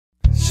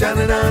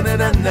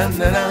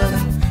Sha-na-na-na-na-na-na-na.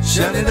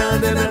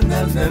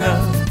 Sha-na-na-na-na-na-na-na.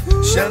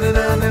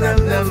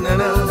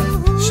 Sha-na-na-na-na-na-na-na.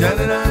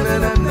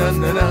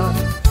 Sha-na-na-na-na-na-na.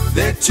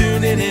 They're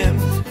tuning in,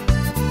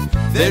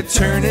 they're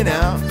turning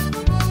out.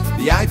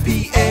 The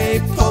IPA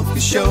Polka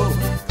Show,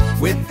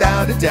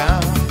 without a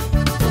doubt.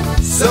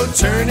 So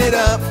turn it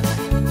up,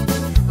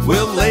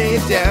 we'll lay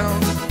it down.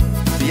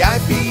 The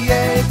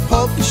IPA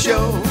Polka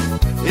Show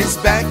is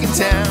back in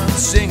town,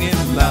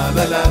 singing la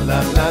la la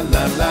la la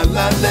la la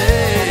la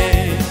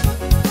lay.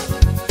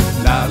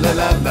 La la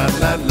la la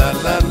la la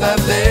la la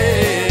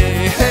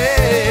lay.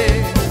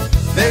 Hey,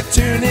 they're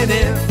tuning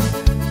in,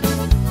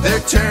 they're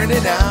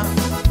turning out.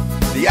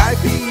 The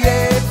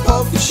IPA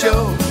Polka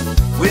Show,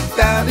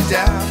 without a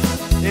doubt.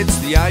 It's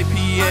the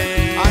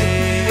IPA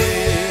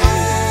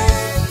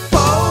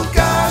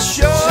Polka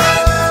Show.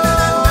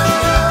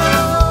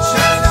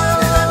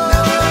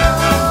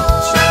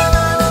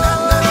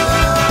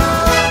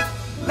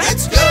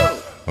 Let's go.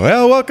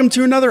 Well, welcome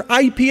to another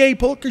IPA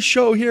Polka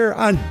Show here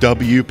on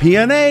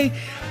WPNA.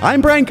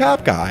 I'm Brian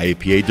Kapka,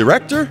 IPA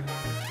Director.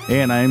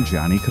 And I'm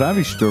Johnny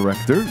Krawisz,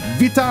 Director.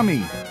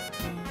 Witamy.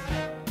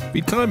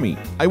 Tommy.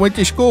 I went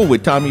to school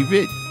with Tommy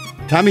Vitt.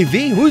 Tommy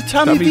V? Who's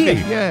Tommy V?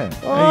 Yeah.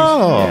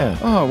 Oh. Yeah.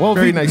 Oh, well,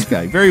 Very nice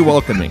guy. Very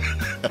welcoming.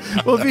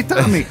 Well,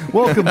 Witamy,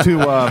 welcome to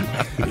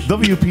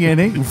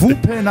WPNA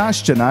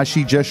W15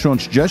 Nasi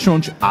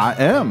 10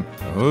 AM.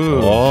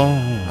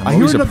 I'm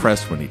always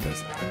impressed when he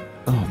does that.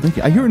 Oh, thank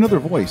you. I hear another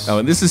voice. Oh,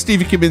 and this is Steve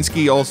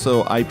Kaminski,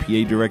 also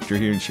IPA Director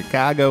here in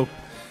Chicago.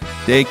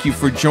 Thank you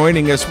for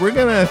joining us. We're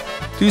going to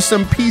do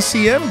some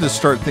PCM to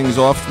start things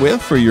off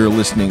with for your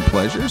listening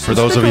pleasure. So For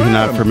those of you who are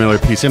not familiar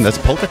with PCM, that's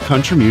polka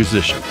country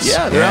musicians.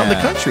 Yeah, they're out in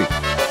the country.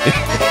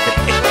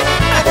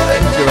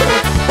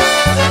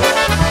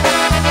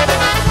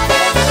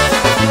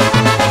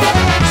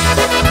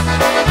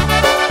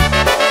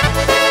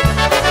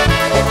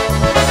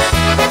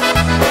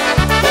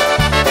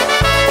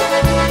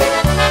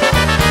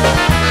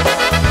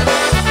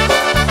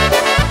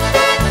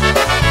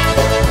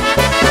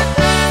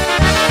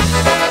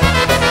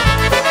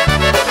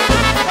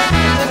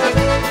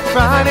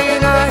 Friday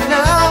night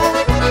now,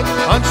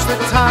 punch the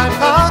time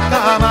clock,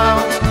 I'm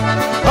out.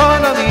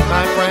 Gonna meet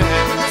my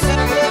friends.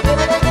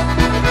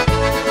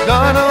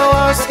 Gonna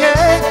walk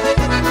skate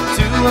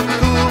to a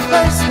cool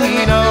place we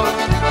know.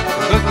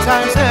 Good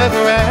times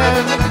never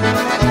end.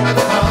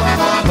 Come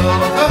on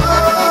over,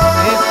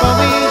 if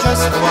only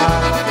just a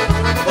while.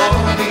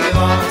 Won't be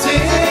long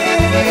till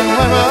you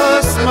wear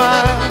a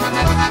smile.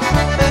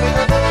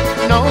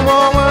 No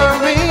more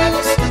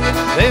worries,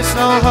 there's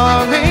no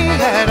hurry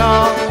at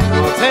all.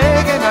 We'll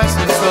take it nice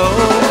and slow,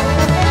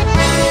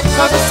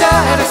 'cause the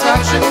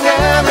satisfaction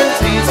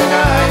guaranteed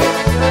tonight.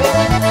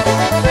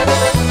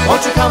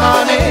 Won't you come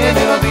on in,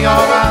 it'll be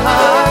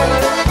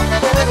alright.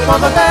 While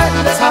the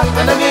band is hot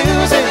and the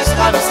music's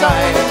out of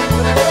sight.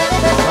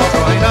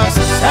 Join us,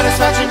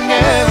 satisfaction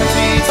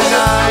guaranteed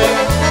tonight.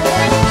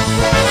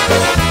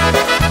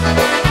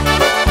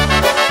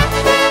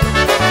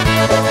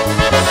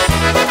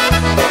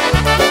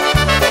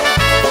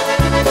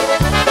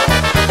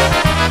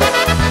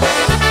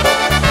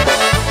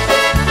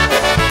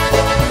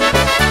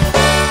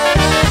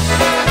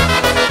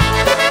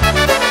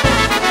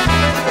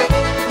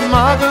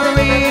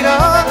 Margarita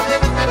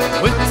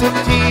with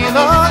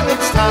tequila,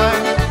 it's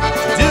time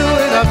to do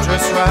it up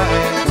just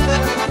right.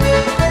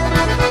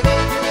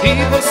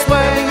 People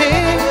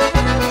swaying,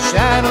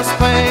 shadows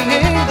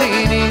playing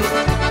beneath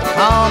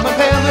calm and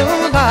pale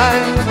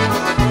moonlight.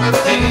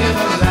 Feel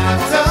the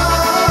laughter,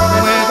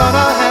 we're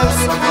gonna have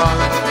some fun.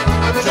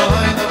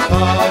 Join the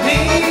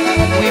party,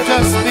 we've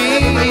just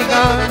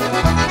begun.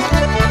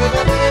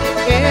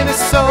 It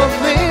is so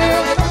clear,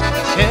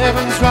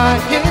 heaven's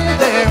right here,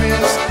 there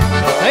is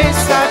a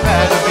place I'd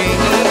rather be.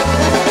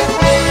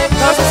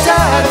 'Cause the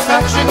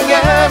satisfaction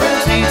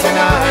guaranteed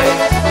tonight.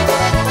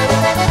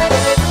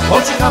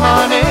 Won't you come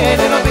on in,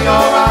 it'll be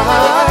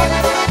alright.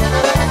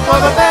 For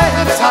the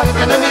band is hot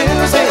and the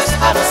music's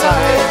out of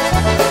sight.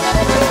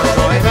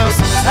 Join us,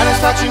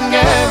 satisfaction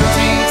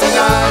guaranteed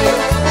tonight.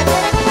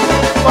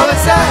 For the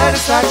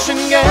satisfaction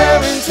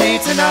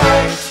guaranteed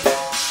tonight.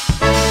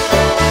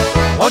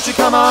 Won't you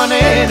come on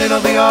in, it'll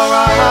be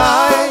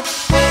alright.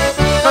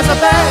 'Cause the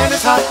band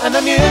is hot and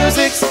the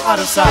music's out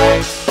of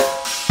sight.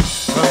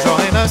 Well,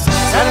 join us,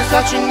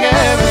 satisfaction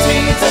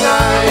guaranteed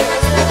tonight.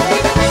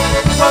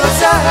 For the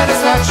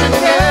satisfaction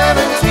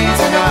guaranteed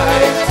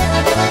tonight.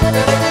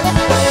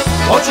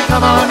 Won't you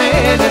come on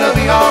in, it'll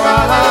be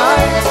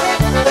alright.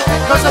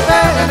 'Cause the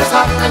band is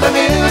hot and the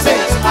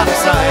music's out of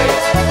sight.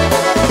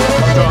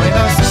 Well, join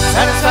us,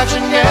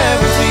 satisfaction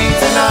guaranteed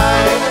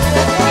tonight.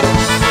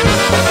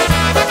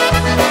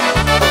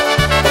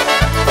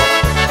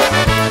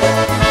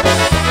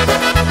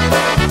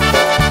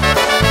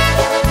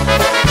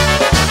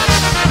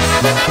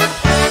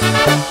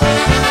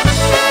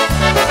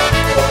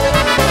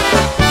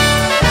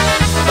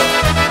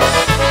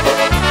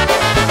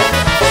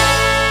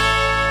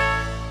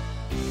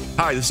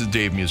 Hi, this is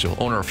Dave Musial,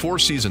 owner of Four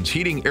Seasons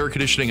Heating, Air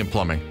Conditioning, and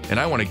Plumbing, and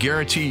I want to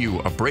guarantee you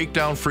a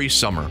breakdown-free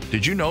summer.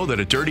 Did you know that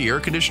a dirty air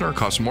conditioner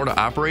costs more to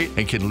operate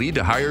and can lead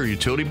to higher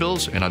utility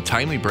bills and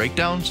untimely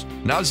breakdowns?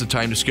 Now's the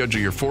time to schedule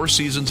your Four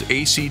Seasons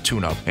AC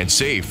tune-up and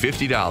save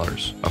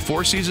 $50. A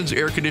Four Seasons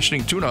air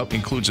conditioning tune-up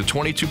includes a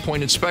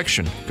 22-point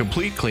inspection,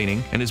 complete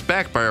cleaning, and is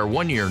backed by our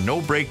 1-year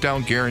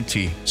no-breakdown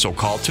guarantee. So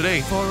call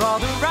today. For all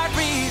the right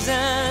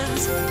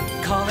reasons,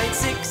 call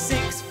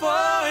 866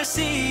 Four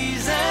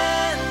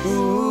Seasons.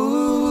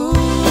 Ooh.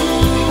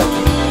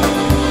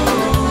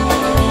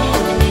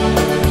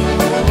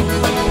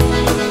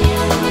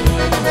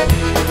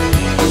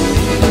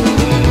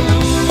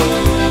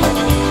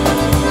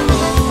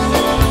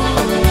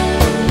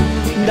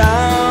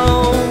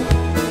 Now,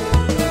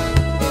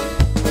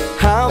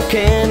 how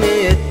can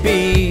it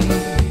be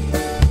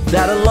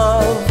that a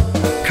love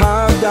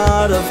carved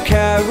out of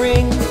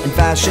caring and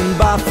fashioned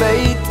by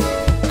fate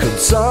could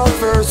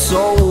suffer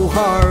so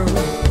hard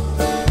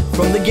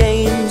from the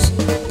games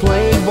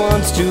played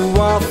once too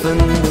often?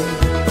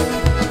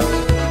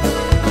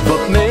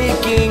 But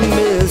making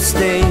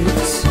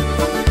mistakes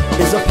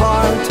is a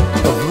part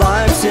of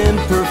life's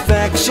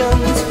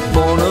imperfections,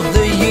 born of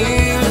the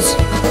years.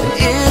 And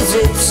is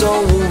it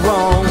so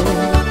wrong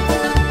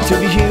to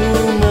be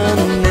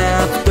human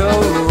after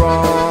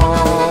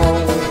all?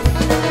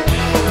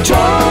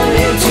 Drawn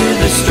into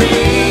the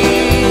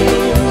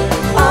stream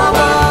of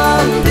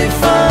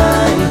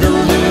undefined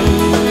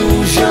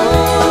illusion,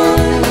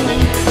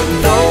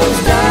 those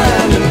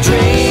diamond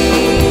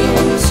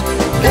dreams,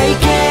 they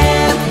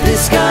can't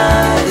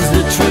disguise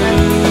the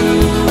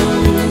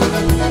truth,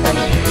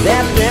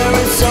 that there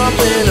is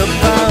something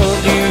about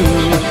you,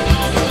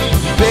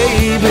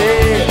 baby,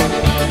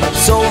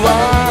 so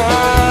right.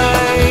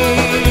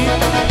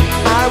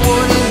 I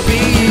wouldn't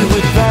be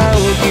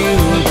without you,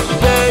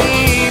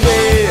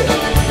 baby,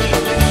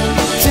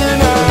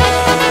 tonight.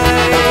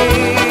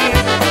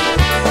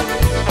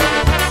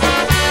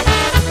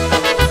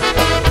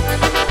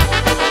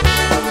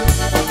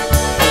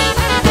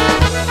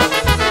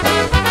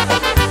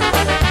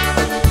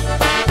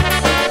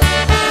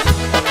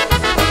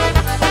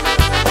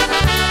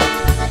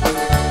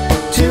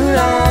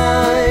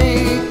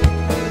 Tonight,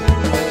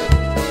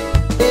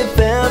 if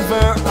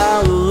ever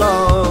our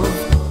love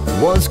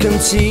was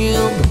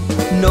concealed,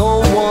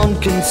 no one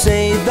can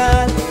say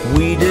that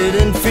we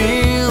didn't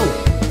feel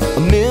a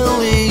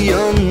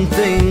million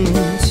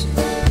things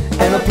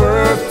and a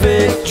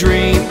perfect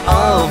dream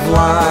of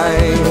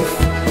life.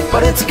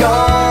 But it's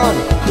gone,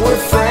 we're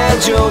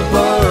fragile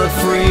but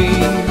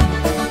free.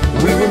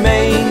 We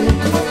remain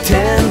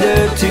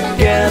tender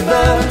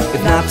together,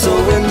 if not so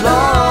in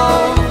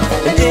love.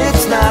 And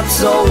it's not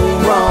so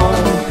wrong,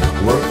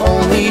 we're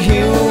only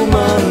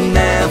human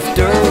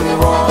after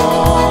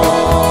all.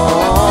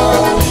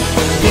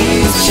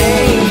 These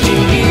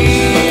changing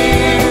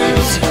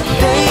years,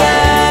 they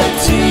add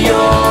to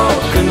your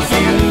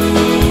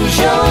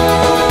confusion.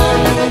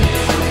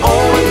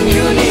 Oh, and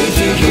you need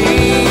to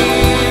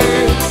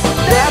hear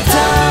that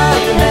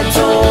time had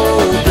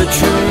told the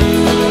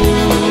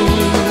truth.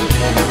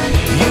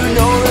 You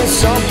know there's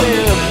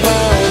something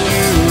about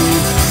you,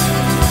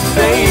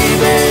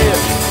 baby,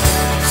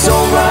 so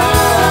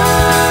right.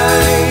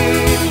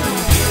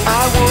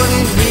 I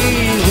wouldn't be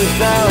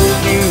without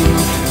you,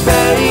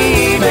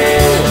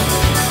 baby,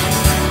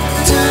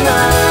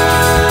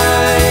 tonight.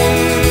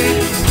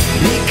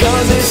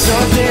 Because there's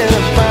something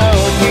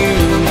about you,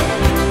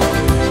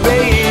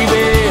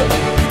 baby,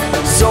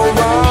 so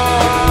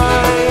right.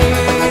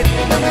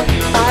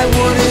 I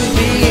wouldn't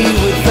be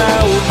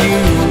without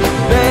you,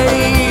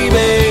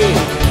 baby,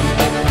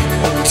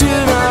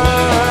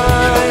 tonight.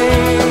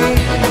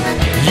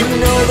 You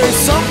know there's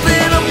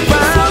something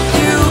about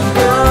you,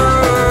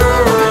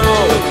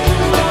 girl,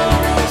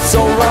 so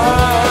right.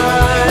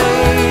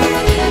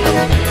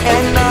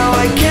 And now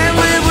I can't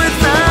live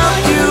without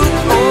you,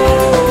 oh,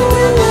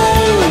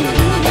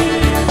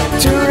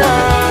 tonight.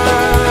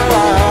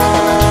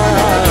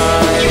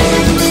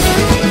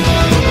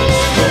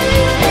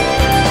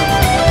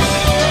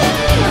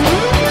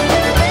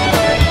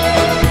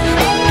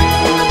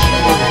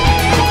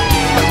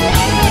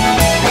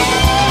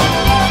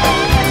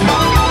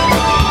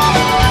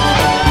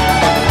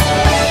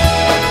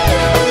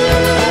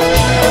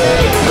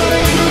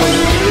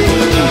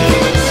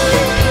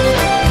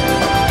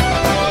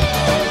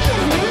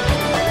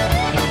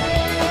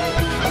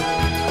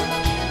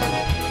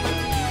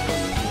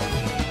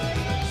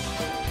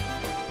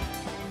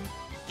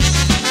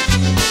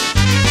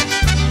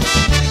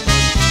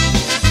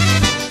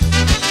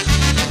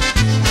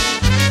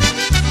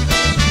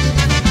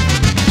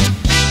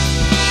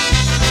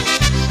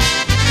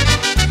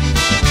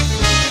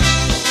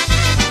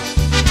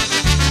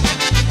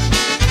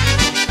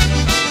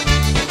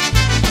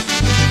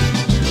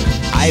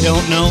 I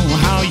don't know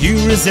how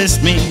you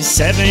resist me.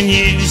 7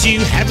 years you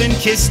haven't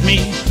kissed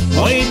me.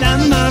 Oi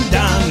Dana,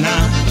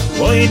 Dana,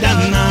 oi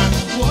Dana.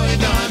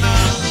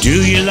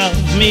 Do you love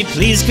me?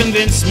 Please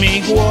convince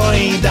me.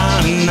 Oi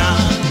Dana,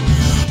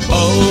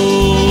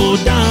 oh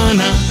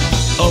Dana,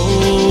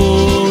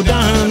 oh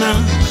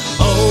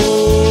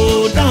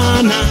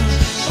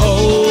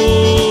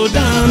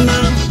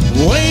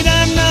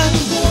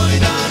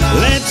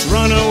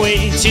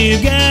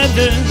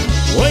together.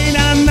 Wait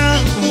on now,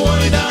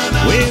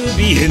 we'll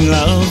be in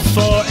love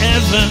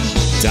forever.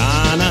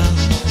 Donna,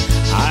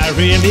 I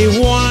really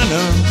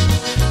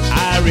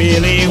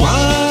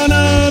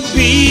wanna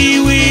be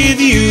with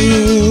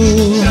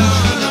you.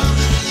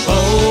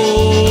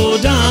 Oh,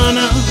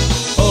 Donna,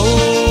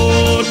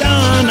 oh,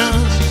 Donna,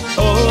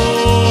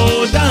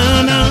 oh,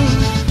 Donna.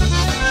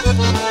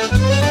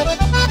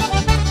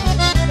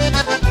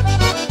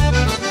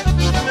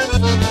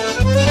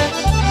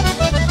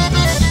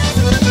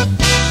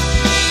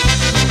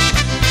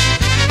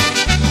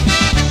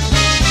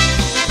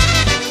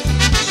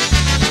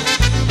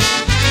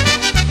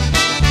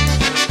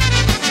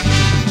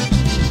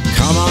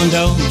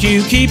 Don't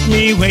you keep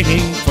me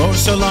waiting for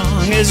so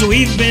long as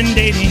we've been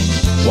dating.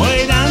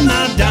 Wait on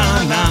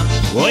Donna,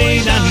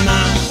 wait on.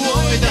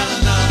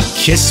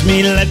 Kiss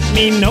me, let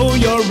me know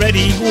you're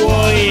ready.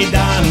 Wait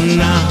on.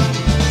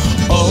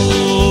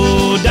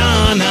 Oh,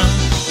 Donna,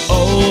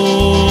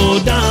 oh,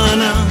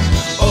 Donna,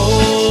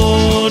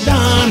 oh,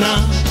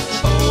 Donna,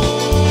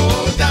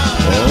 oh,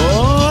 Donna,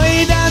 oh,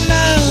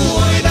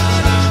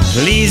 Donna.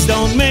 Please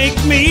don't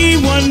make me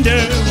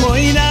wonder.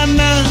 Wait on.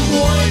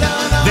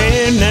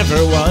 There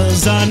never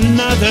was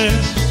another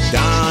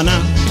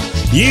Donna,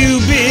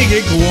 you big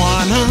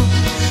iguana.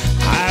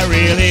 I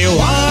really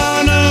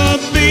wanna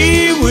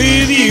be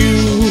with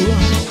you.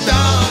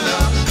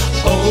 Donna,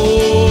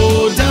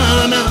 oh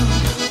Donna,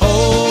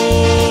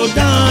 oh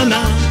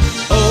Donna,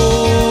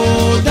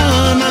 oh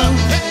Donna.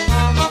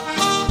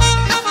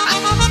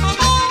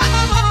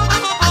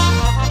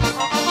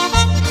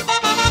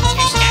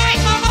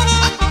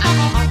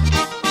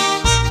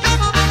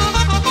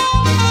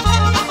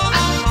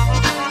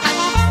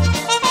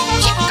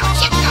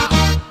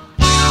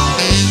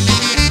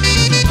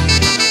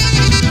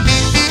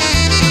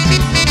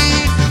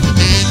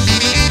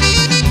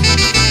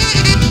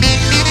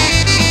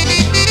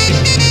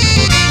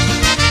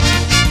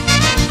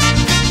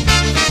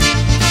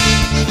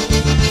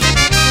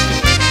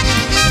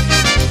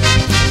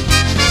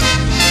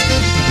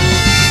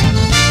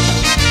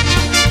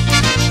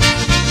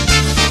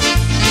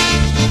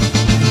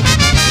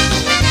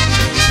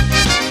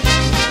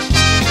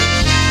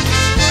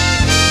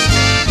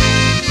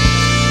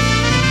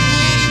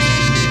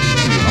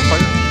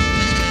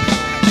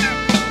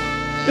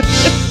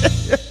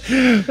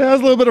 That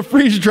was a little bit of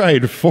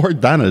freeze-dried 4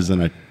 Donnas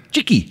and a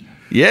Chicky.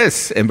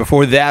 Yes, and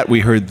before that, we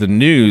heard the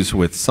news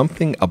with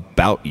Something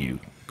About You.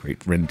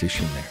 Great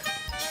rendition there.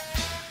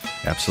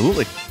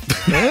 Absolutely.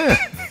 Yeah.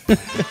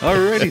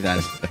 Alrighty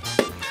then.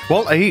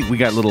 Well, hey, we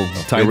got a little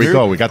time. Here we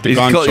go. We got the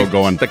gong show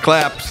going. The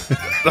claps.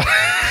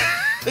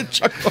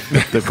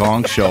 The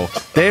gong show.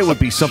 That would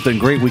be something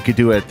great we could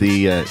do at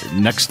the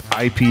next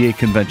IPA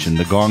convention,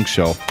 the gong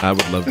show. I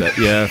would love that.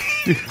 Yeah.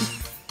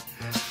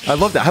 I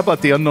love that. How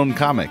about the unknown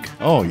comic?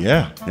 Oh,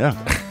 yeah, yeah.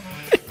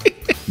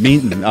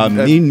 Gene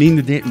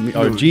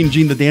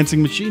the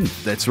Dancing Machine.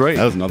 That's right.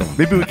 That was another one.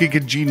 Maybe we could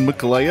get Gene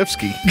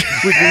Mikolaevsky.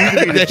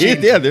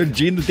 Yeah, they're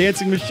Gene the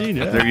Dancing Machine.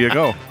 Yeah. There you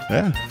go.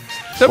 Yeah.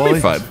 That'd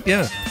be fun.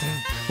 Yeah.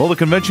 Well, the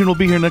convention will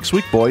be here next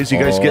week, boys. You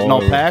guys getting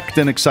all packed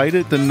and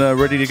excited and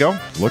ready to go?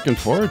 Looking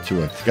forward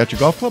to it. Got your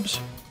golf clubs?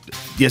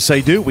 Yes, I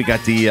do. We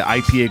got the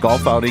IPA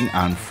golf outing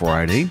on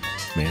Friday.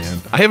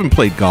 Man, I haven't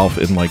played golf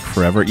in like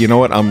forever. You know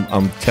what?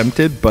 I'm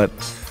tempted, but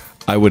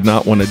I would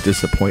not want to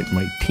disappoint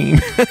my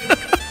team.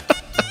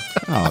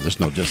 Oh, there's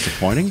no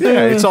disappointing.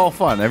 Yeah, it's all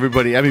fun.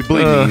 Everybody, I mean,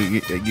 believe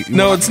me.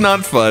 No, it's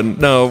not fun.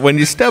 No, when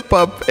you step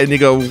up and you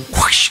go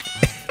whoosh,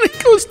 and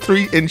it goes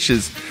 3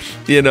 inches,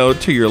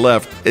 to your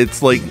left,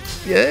 it's like,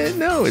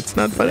 no, it's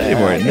not fun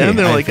anymore. And then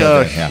they're like,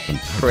 oh,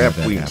 crap,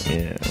 we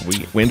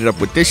ended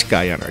up with this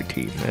guy on our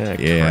team.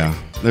 Yeah.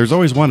 There's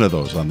always one of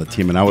those on the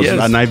team, and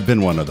I've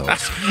been one of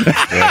those.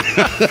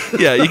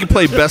 Yeah, you can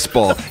play best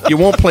ball. You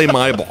won't play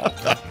my ball.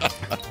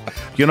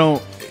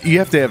 You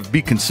have to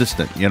be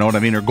consistent, you know what I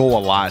mean, or go a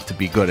lot to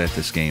be good at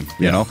this game,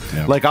 you know?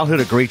 Yeah. Like, I'll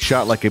hit a great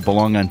shot like I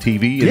belong on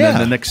TV, and then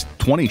the next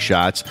 20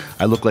 shots,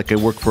 I look like I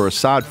work for a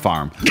sod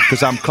farm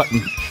because I'm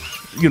cutting,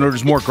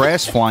 there's more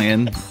grass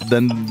flying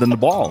than the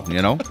ball,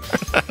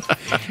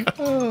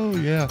 Oh,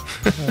 yeah.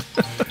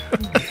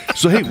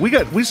 So, hey, we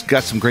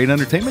got some great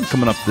entertainment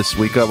coming up this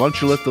week. Why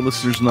don't you let the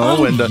listeners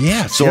know?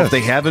 If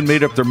they haven't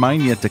made up their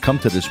mind yet to come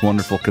to this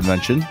wonderful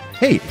convention,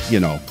 hey, they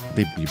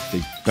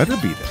better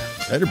be there.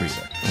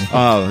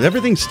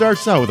 Everything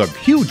starts out with a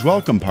huge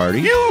welcome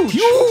party.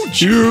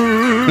 Huge.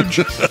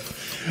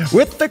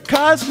 With the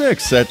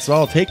Cosmics. That's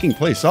all taking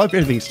place.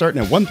 Everything's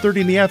starting at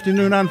 1:30 in the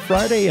afternoon on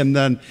Friday. And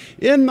then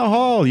in the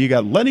hall, you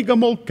got Lenny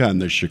Gomulka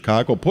and the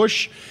Chicago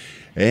Push.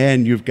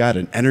 And you've got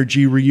an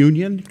Energy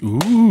Reunion.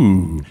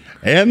 Ooh.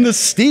 And the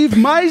Steve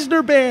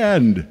Meisner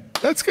Band.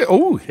 That's good.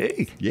 Oh,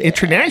 hey. Yeah.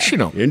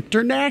 International.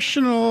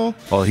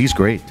 Oh, he's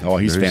great. Oh,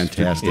 he's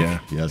fantastic. Yeah.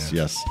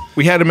 Yes.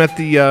 We had him at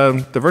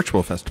the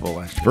virtual festival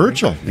last year.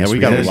 Virtual. Yeah, we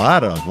got a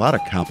lot of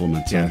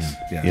compliments. Yes.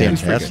 Yeah.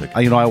 Fantastic.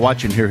 I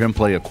watch and hear him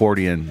play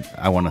accordion.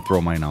 I want to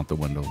throw mine out the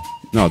window.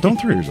 No, don't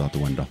throw yours out the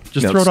window.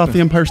 Just throw it off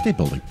the Empire State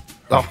Building.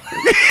 Oh.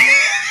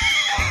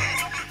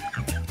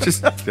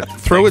 Just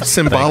throw it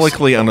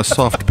symbolically on a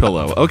soft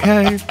pillow,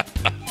 okay?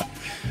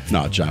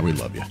 No, John, we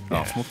love you.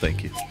 Oh, well,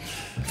 thank you.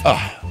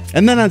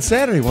 And then on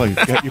Saturday, well,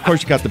 of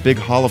course, you got the big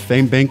Hall of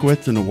Fame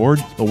banquet and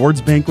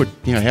awards banquet,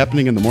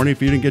 happening in the morning.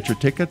 If you didn't get your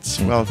tickets,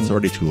 well, it's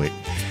already too late.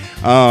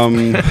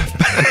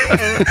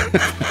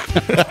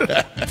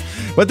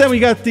 But then we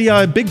got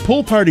the big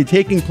pool party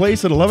taking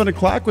place at 11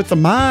 o'clock with the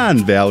Mon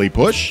Valley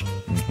Push.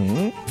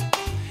 Mm-hmm.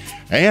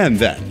 And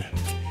then,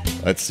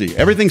 let's see,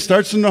 everything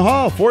starts in the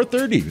hall,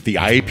 4:30, with the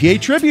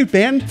IPA Tribute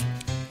Band.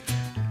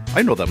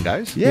 I know them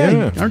guys.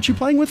 Yeah. Aren't you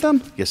playing with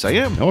them? Yes, I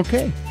am.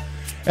 Okay.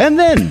 And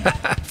then,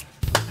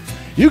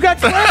 you got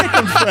Krawisz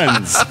and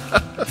friends,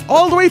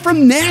 all the way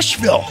from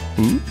Nashville.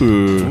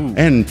 Ooh.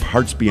 And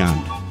parts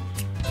beyond.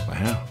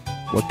 Wow.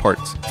 What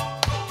parts?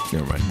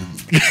 Never mind.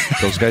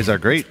 Those guys are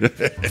great.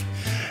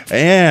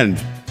 And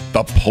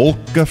the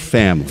Polka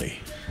family.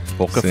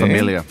 Polka See?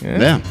 Familia.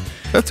 Yeah.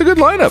 That's a good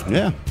lineup.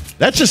 Yeah.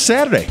 That's just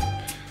Saturday.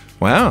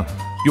 Wow.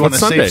 You want to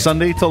Sunday? save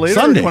Sunday till later?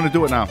 Sunday. Or you want to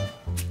do it now?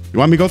 You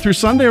want me to go through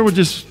Sunday, or we'll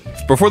just...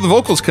 Before the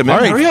vocals come in.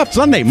 All right, Hurry up.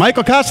 Sunday,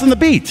 Michael Costa and the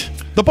Beat,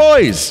 The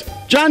Boys,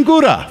 John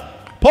Guda,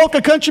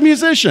 Polka Country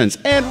Musicians,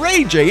 and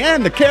Ray J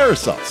and the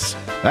Carousels.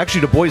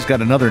 Actually, the boys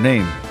got another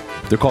name.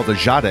 They're called the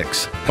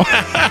Jadiks.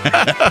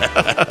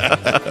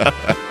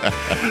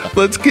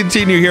 Let's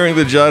continue hearing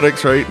the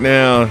Jadiks right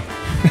now.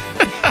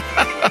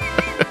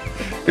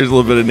 Here's a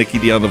little bit of Nikki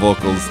D on the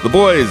vocals. The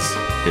Boys.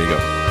 Here you go.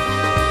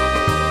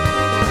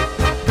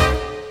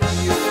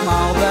 You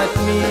smiled at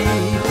me,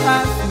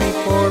 asked me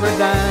for a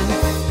dance.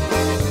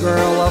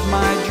 Girl of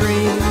my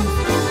dreams,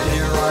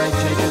 dare I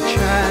take a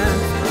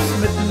chance?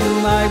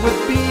 Smitten I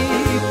would be,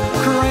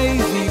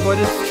 crazy but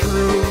it's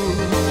true.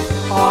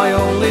 I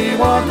only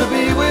want to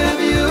be with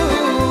you.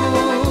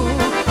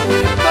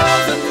 It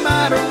doesn't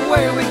matter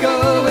where we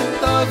go,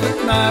 it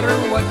doesn't matter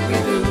what we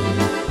do.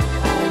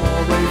 I'll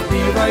always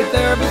be right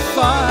there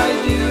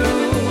beside you.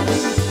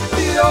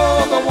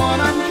 You're the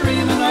one I'm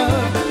dreaming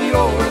of,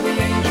 you're the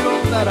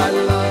angel that I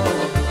love,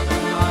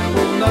 and I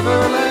will never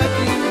let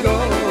you go.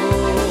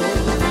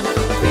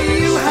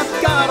 You have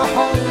got a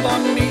hold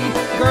on me,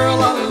 girl,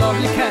 I love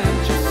you,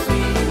 can't you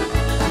see?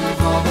 These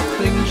are the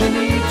things you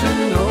need to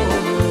know.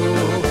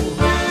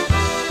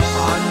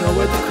 I know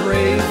it's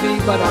crazy,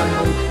 but I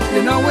hope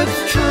you know it's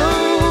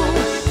true.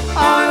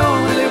 I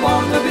only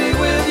want to be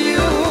with you.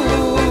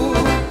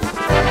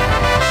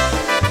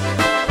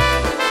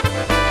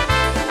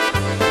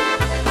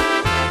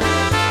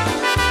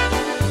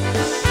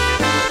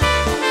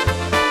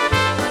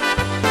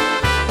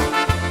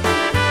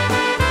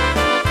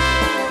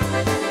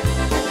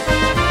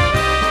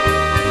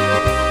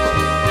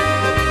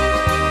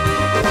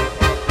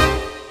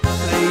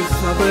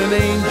 An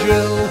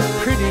angel,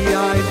 pretty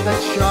eyes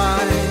that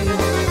shine.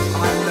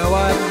 I know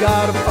I've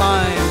got to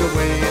find a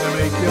way to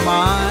make you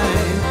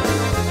mine.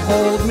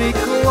 Hold me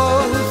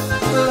close,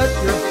 let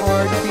your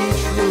heart be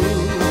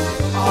true.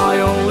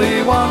 I only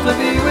want to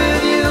be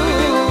with you.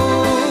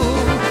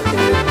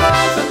 It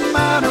doesn't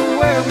matter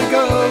where we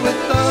go, it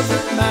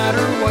doesn't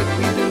matter what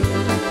we do.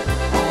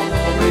 I'll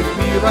always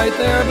be right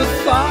there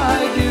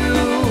beside you.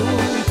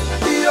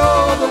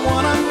 You're the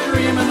one I'm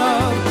dreaming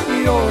of,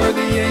 you're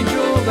the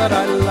angel that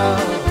I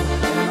love,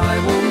 and I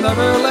will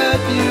never let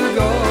you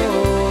go.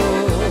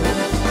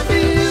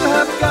 You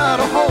have got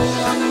a hold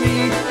on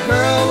me,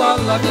 girl, I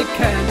love you,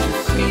 can't you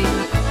see?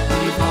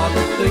 These are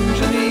the things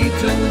you need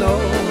to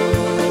know.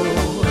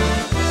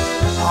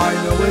 I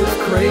know it's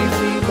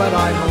crazy, but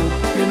I hope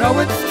you know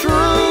it's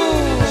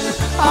true.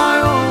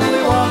 I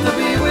only want to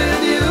be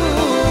with you.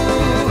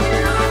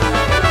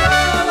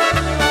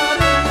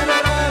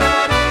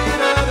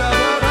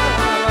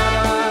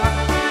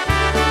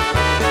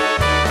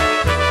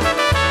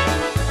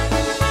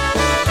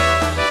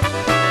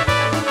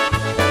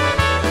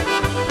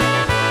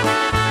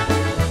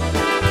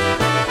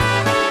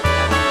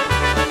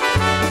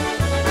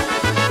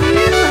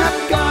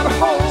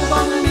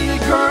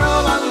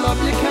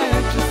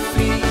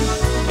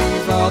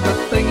 The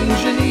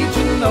things you need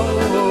to know.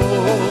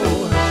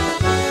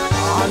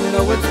 I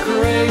know it's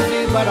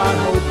crazy, but I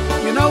hope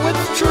you know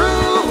it's true.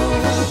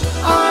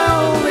 I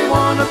only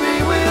want to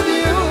be with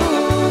you.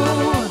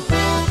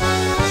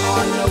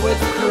 I know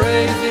it's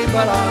crazy,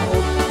 but I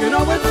hope you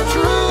know it's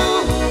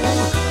true.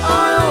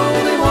 I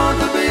only want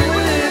to be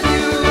with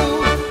you.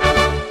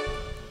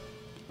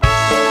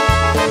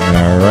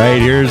 All right,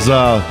 here's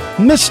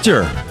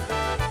Mr.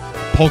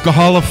 Polka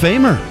Hall of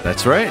Famer.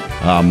 That's right.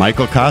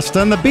 Michael Costa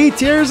on the Beat.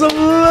 Here's a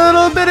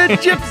little bit of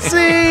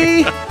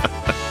gypsy.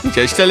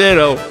 Just a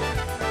little.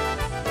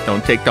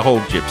 Don't take the whole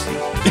gypsy.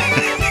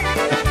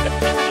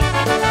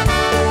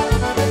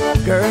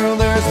 Girl,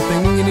 there's a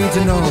thing you need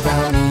to know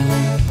about me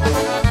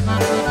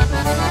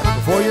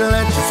before you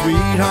let your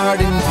sweetheart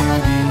into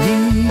the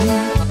knee.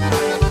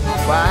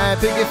 Why,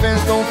 picket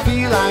fence don't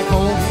feel like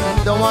home.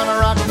 Don't wanna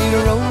rock me to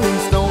Rolling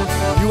Stones.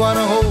 You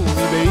wanna hold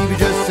me, baby,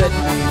 just set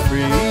me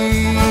free.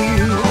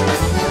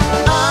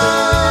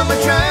 I'm a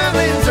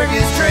traveling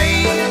circus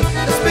train,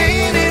 a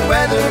spinning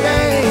weather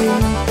vane.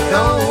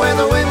 Know where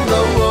the wind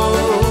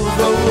blows,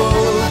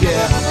 blows,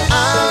 yeah.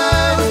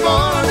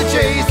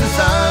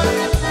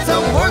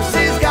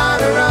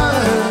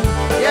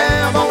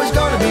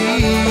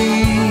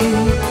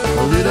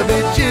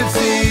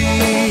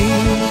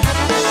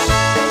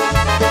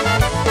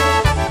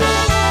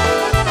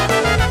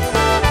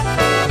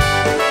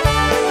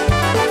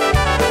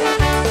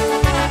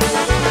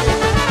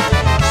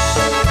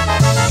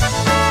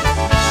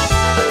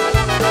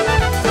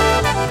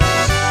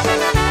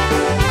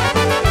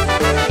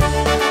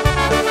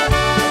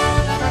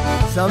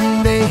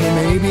 Someday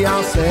maybe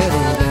I'll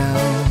settle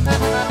down,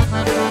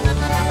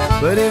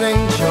 but it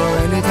ain't sure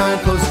anytime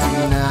close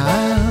to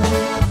now.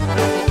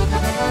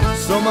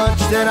 So much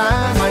that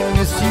I might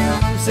miss you.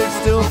 Sit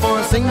still for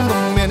a single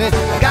minute.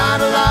 I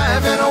got a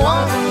life and I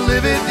want to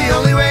live it the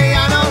only way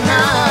I know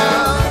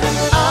how.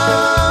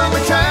 I'm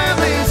a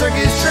traveling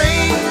circus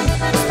train,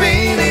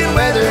 spinning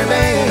weather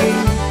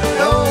vane.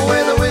 Go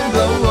where the wind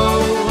blows,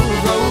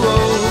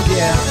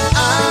 yeah.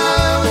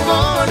 I was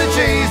born to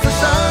chase the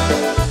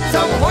sun.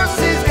 Some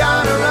horses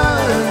gotta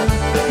run.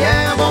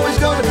 Yeah, I'm always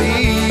gonna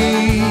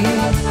be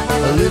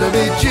a little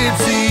bit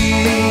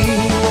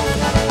gypsy.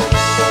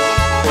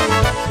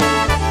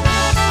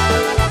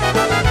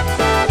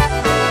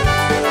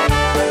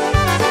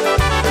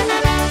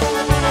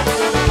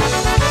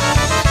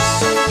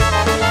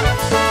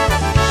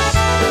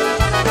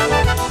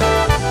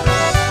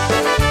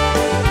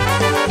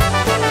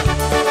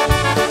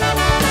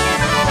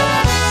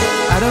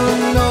 I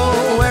don't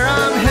know where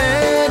I'm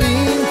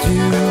heading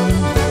to.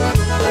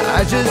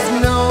 I just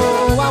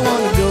know I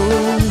want to go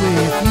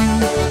with you.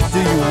 Do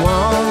you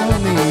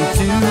want me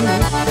to?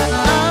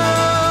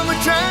 I'm a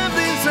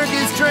traveling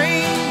circus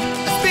train,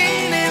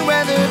 spinning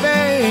weather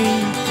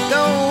vane.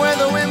 Go where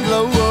the wind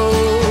blows,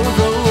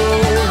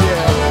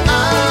 yeah.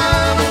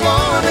 I'm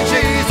born to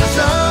chase the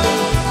sun.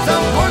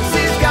 Some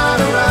horses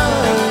gotta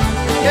run.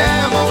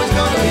 Yeah, I'm always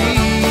gonna be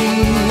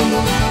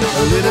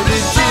a little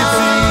bit gypsy.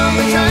 I'm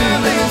a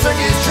traveling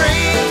circus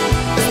train,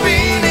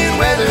 spinning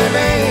weather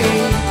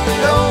vane.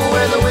 Go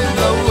where the wind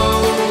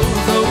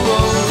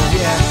blows,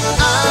 yeah.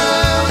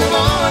 I was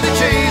born to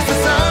chase the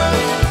sun.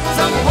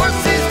 Some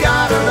horses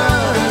gotta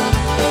run.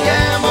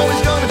 Yeah, I'm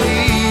always gonna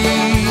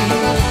be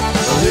a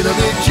little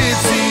bit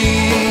gypsy.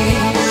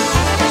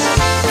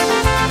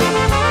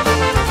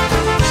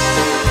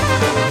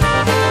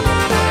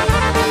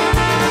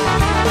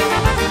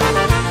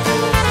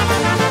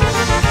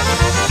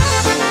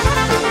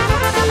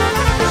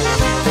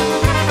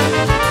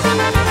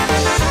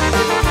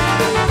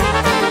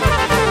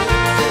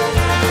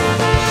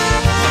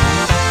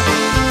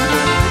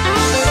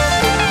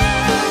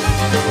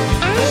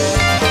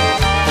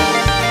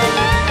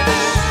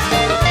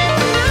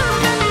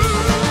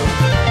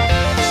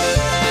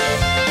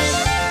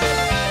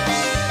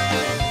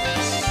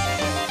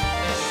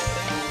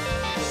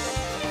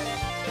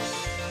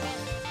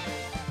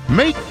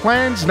 Make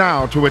plans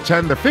now to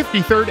attend the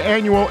 53rd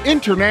Annual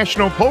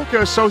International Polka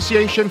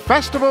Association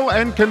Festival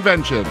and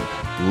Convention.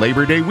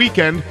 Labor Day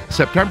weekend,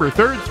 September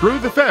 3rd through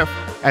the 5th,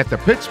 at the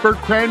Pittsburgh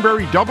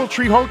Cranberry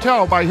Doubletree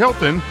Hotel by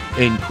Hilton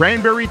in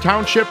Cranberry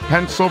Township,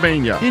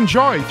 Pennsylvania.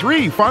 Enjoy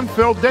 3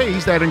 fun-filled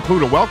days that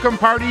include a welcome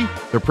party,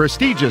 the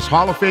prestigious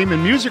Hall of Fame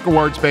and Music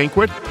Awards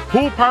banquet,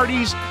 pool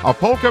parties, a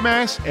polka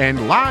mass,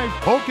 and live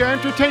polka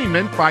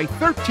entertainment by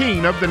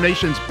 13 of the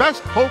nation's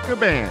best polka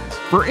bands.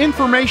 For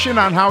information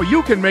on how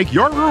you can make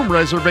your room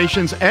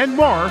reservations and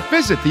more,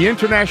 visit the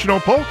International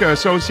Polka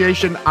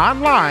Association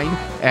online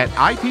at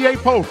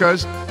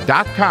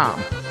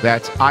IPAPolkas.com.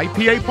 That's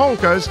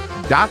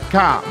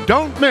IPAPolkas.com.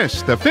 Don't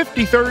miss the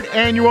 53rd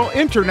Annual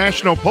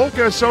International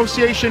Polka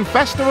Association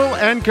Festival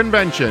and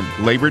Convention,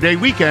 Labor Day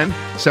weekend,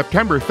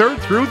 September 3rd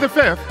through the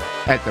 5th,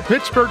 at the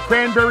Pittsburgh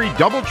Cranberry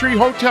Doubletree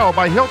Hotel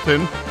by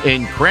Hilton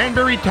in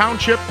Cranberry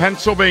Township,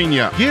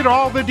 Pennsylvania. Get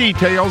all the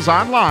details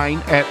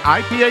online at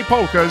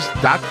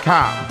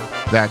IPAPolkas.com.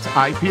 That's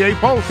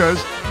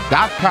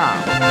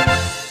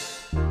IPAPolkas.com.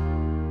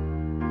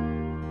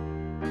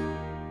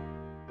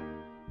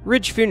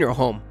 Ridge Funeral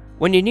Home.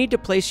 When you need to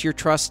place your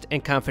trust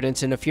and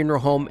confidence in a funeral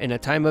home in a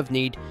time of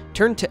need,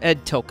 turn to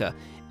Ed Tilka.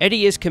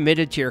 Eddie is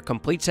committed to your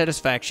complete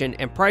satisfaction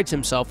and prides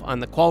himself on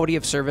the quality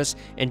of service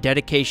and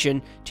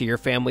dedication to your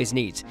family's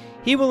needs.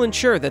 He will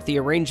ensure that the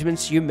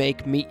arrangements you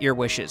make meet your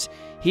wishes.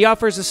 He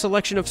offers a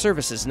selection of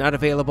services not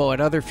available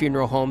at other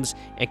funeral homes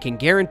and can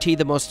guarantee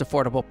the most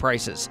affordable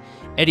prices.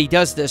 Eddie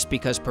does this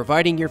because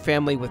providing your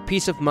family with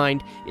peace of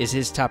mind is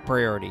his top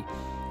priority.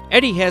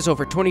 Eddie has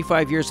over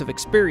 25 years of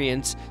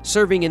experience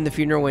serving in the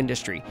funeral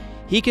industry.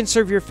 He can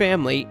serve your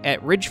family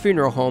at Ridge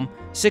Funeral Home,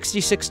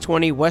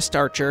 6620 West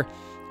Archer,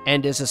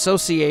 and is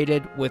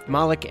associated with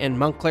Moloch and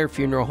Montclair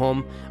Funeral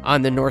Home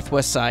on the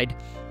northwest side,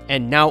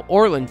 and now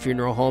Orland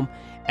Funeral Home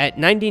at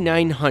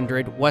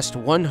 9900 West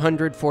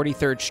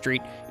 143rd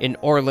Street in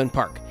Orland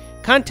Park.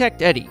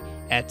 Contact Eddie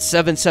at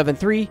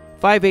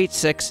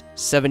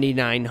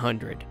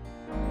 773-586-7900.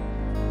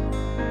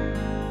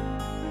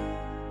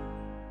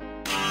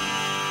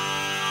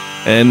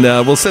 And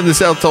we'll send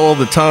this out to all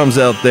the Toms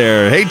out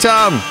there. Hey,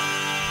 Tom,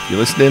 you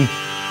listening?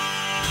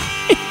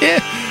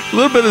 Yeah, a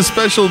little bit of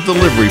special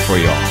delivery for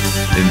y'all.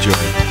 Enjoy.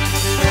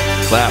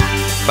 Clap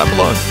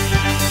along.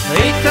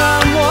 Hej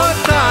tam,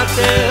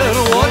 tater,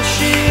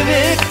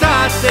 oczliwy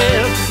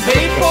tater,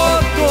 hej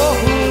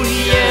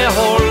podkochuje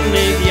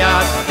holny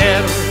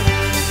wiater.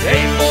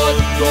 Hej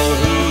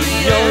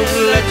podkochują,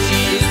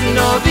 leci z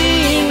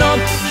nowiną,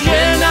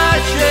 że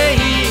nasze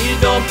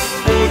idą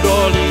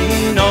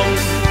udoliną.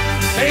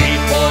 Hej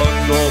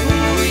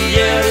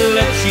podkochuje,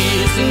 leci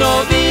z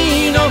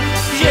nowiną,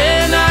 że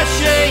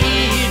nasze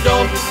idą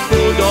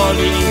udoliną.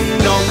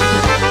 doliną.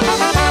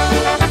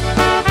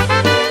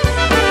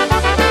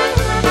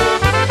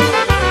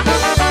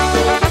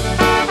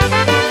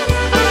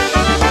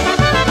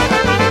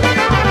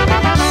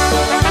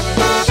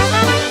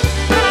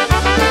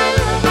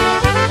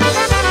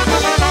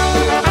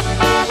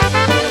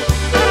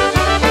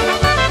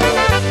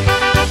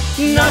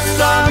 Na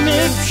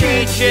samym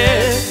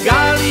przyjdzie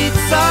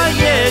Galica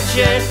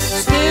jedzie,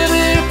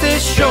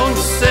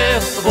 4000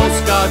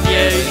 wąska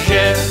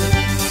wiezie.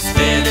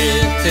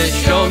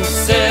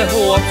 4000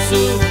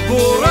 chłopców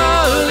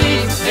górali,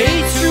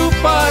 hej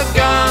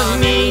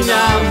ciupagami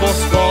na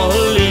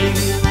Moskoli.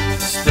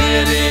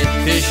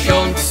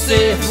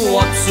 4000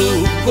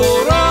 chłopców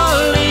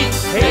górali,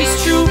 hej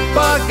z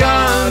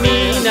ciupagami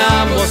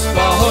na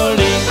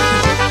Moskoli.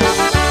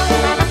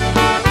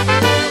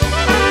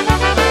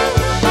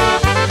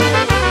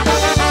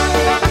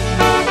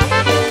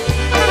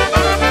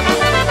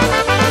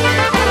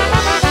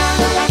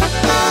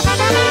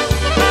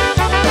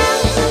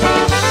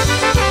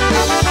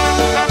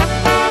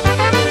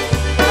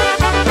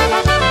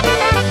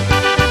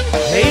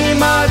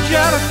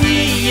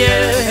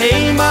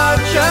 Hej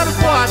Maciar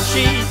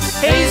płaci,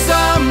 hej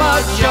za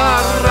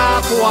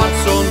Maciara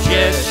płacą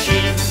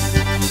dzieci.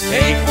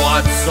 Hej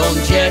płacą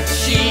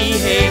dzieci,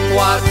 hej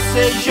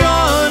płace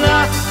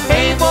żona,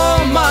 hej bo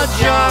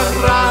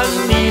Maciara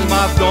nie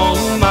ma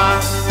doma.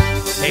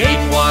 Hej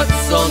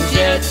płacą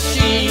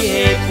dzieci,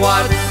 hej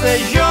płace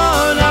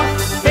żona,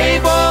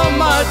 hej bo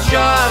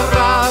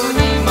Maciara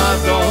nie ma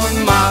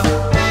doma.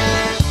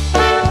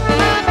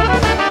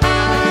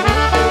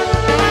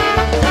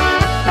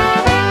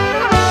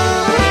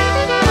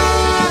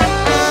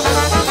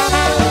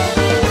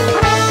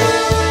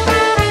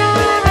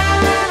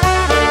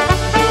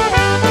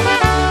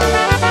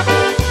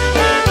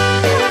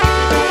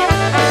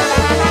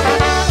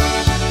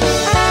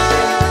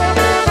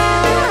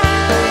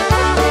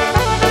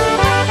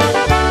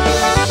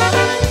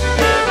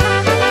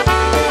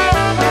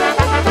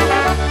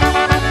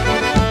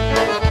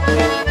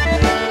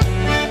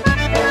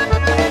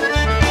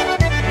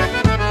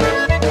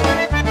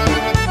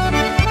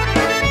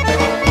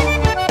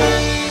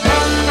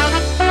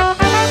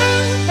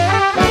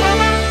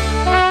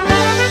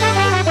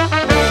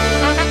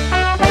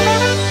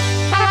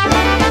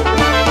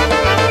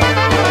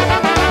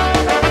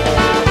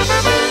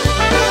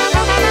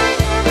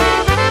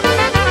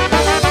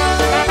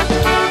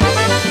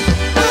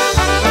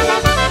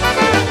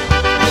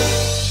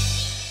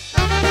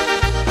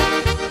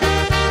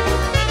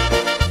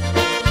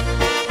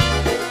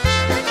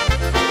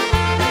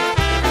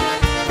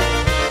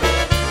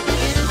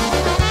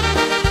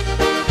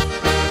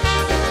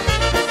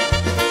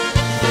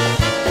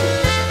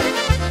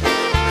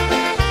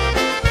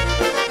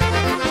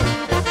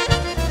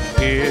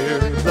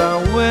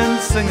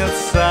 Sing a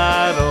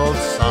sad old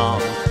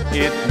song,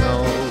 it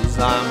knows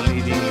I'm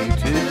leaving you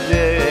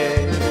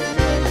today.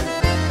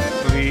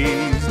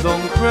 Please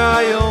don't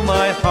cry, oh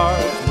my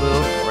heart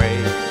will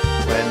break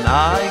when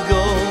I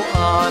go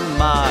on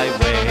my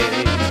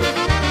way.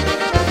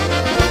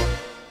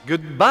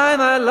 Goodbye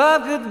my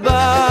love,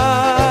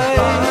 goodbye.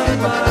 Bye,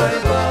 bye,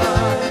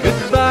 bye.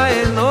 Goodbye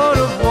and au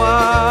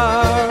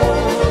revoir.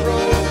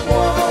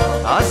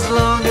 As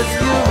long as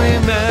you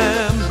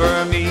remember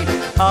me,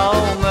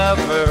 I'll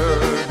never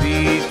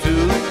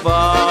too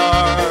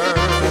far.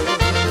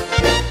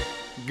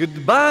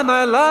 Goodbye,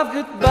 my love,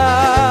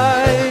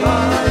 goodbye.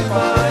 Bye,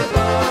 bye,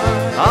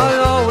 bye. I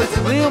always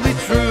will be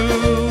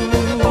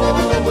true.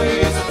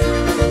 Always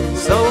true.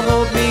 So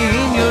hold me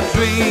in your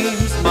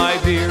dreams, my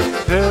dear,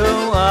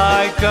 till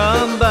I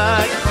come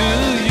back to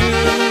you.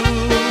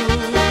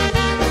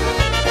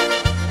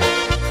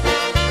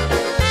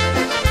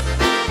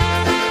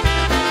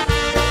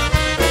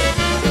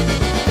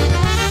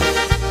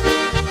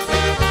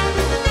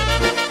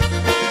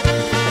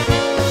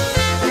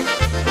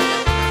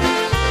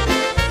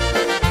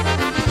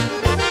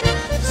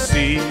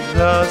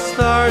 The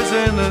stars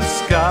in the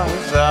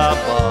skies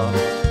above,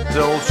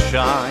 they'll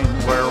shine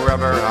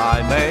wherever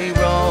I may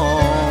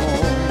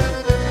roam.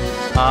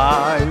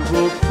 I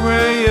will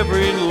pray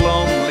every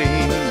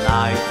lonely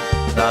night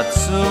that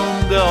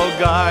soon they'll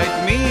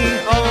guide me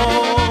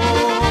home.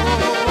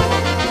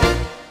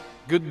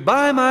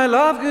 Goodbye, my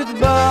love,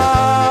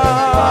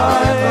 goodbye.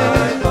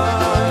 Bye, bye,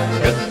 bye.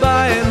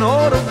 Goodbye and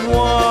au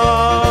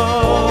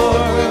revoir.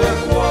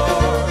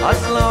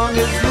 As long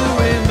as you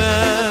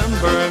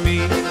remember me,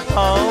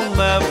 I'll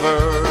never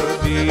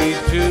be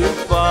too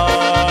far.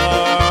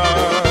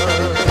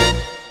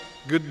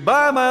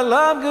 Goodbye, my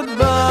love, goodbye.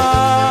 Bye,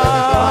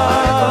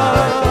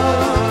 bye,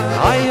 bye.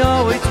 I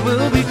always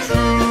will be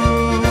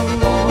true.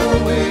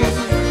 Always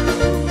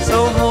true. So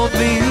hold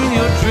me in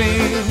your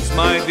dreams,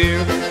 my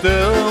dear,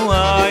 till I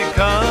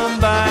come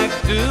back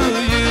to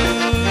you.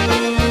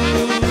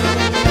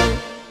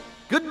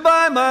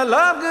 Goodbye, my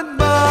love,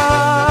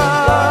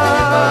 goodbye. Bye,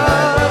 bye,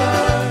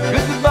 bye.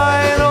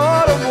 Goodbye and au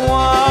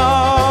revoir.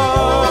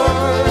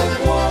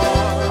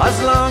 As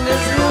long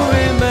as you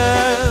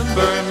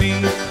remember me,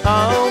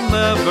 I'll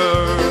never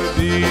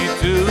be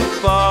too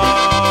far.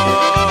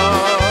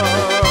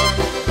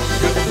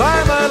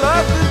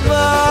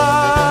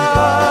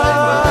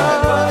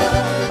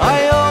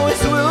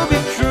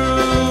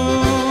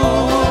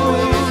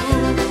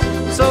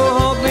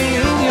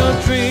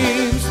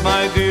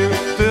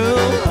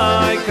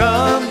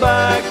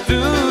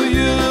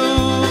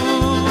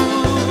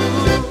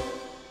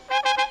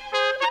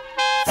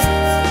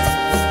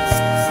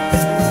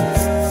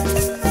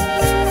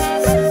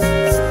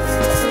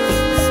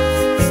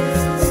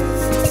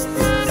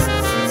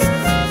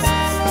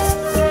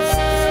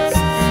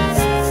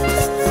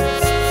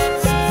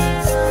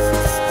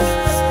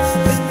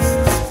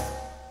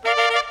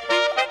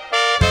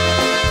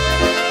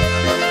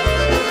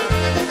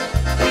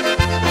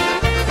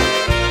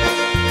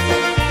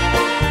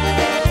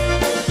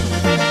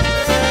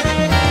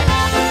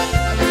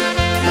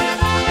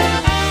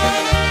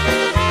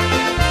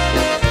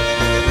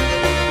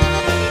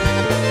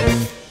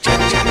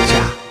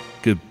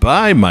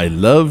 Goodbye, My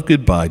Love,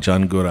 Goodbye,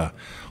 John Gura,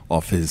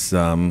 off his,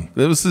 it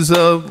was his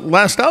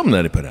last album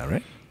that he put out,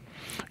 right?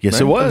 Yes,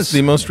 Right? it was. That's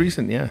the most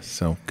recent, yes.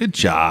 So, good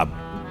job.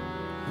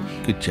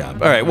 Good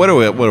job. All right, what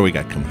do we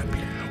got coming up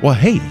here? Well,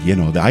 hey, the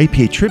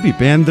IPA tribute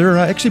band, they're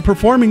actually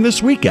performing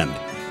this weekend.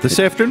 This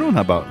afternoon,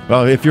 how about?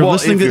 Well, if you're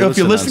listening to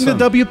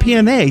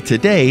WPNA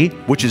today,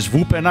 which is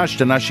AM.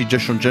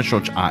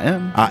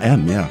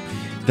 AM, yeah.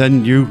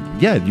 Then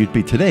you'd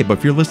be today. But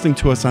if you're listening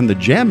to us on the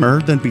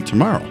Jammer, then be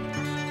tomorrow.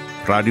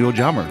 Radio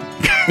Jammer.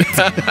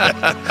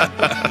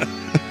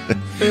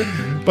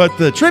 But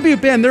the tribute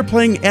band, they're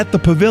playing at the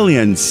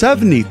Pavilion,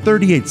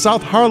 7038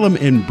 South Harlem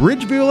in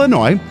Bridgeville,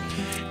 Illinois.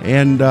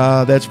 And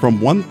that's from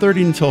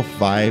 1:30 until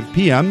 5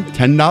 p.m.,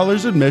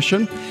 $10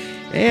 admission.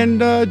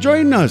 And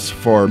join us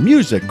for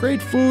music,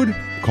 great food,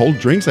 cold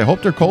drinks, I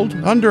hope they're cold,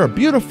 under a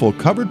beautiful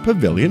covered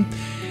pavilion.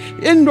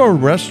 Indoor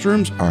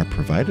restrooms are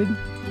provided,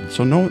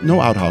 so no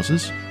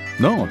outhouses.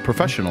 No,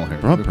 professional here.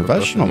 Oh,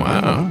 professional.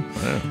 Wow.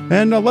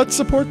 And let's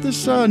support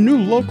this new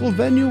local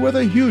venue with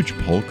a huge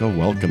polka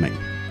welcoming.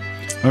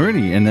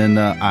 Alrighty, and then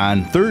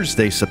on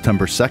Thursday,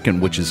 September 2nd,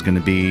 which is going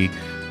to be,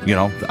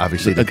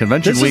 obviously the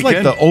convention this weekend.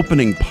 This is like the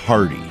opening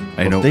party.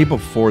 I know. The day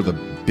before the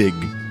big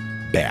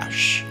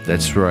bash.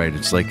 That's right.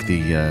 It's like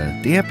the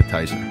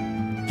appetizer.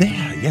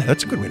 Yeah,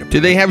 that's a good way to put it. Do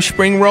they have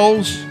spring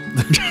rolls?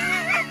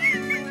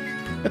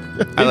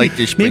 I like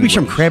this spring Maybe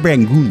some rolls. crab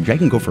rangoon. I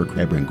can go for a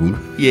crab rangoon.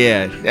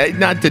 Yeah,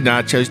 not the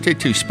nachos. They're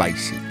too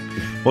spicy.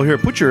 Well, here,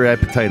 put your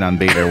appetite on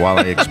beta while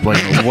I explain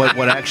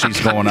what actually is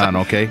going on,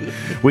 okay?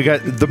 We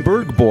got the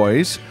Berg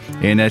Boys,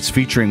 and that's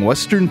featuring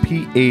Western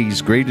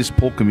PA's greatest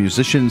polka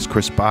musicians,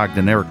 Chris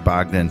Bogdan, Eric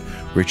Bogdan,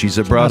 Richie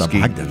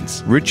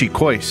Zabrowski, Richie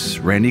Kois,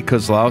 Randy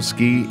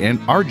Kozlowski, and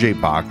RJ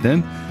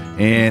Bogdan,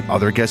 and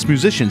other guest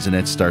musicians, and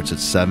it starts at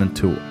 7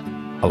 to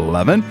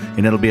 11,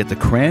 and it'll be at the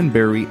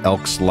Cranberry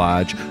Elks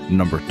Lodge,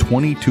 number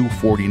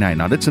 2249.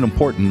 Now, that's an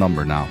important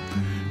number now,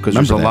 because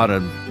there's a lot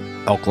of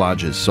Elk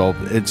Lodges, so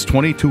it's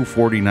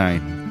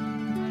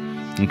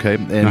 2249. Okay,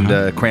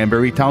 and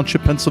Cranberry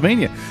Township,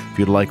 Pennsylvania. If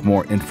you'd like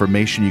more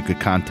information, you could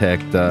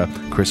contact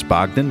Chris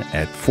Bogdan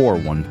at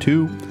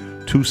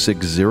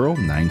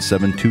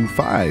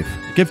 412-260-9725.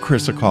 Give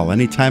Chris a call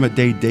any time of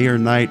day or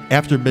night,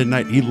 after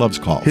midnight. He loves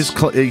calls. He's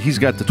got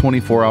the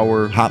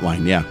 24-hour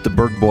hotline, yeah. The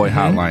Berg Boy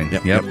hotline.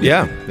 Yep.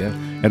 Yeah.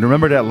 And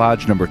remember that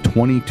lodge number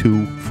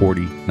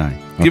 2249.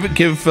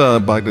 Give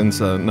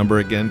Bogdan's number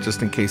again,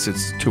 just in case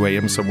it's 2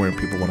 a.m. somewhere and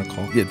people want to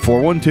call. At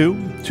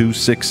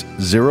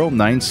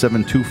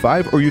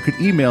 412-260-9725, or you could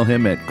email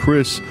him at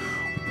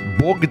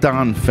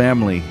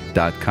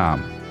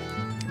chrisbogdanfamily.com.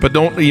 But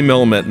don't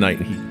email him at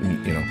night.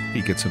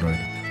 He gets annoyed.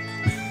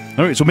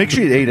 All right, so make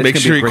sure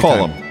you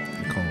call him.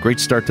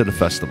 Great start to the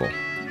festival.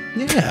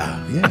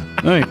 Yeah.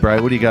 All right,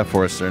 Brian, what do you got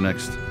for us there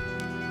next?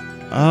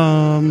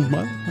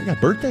 Well, I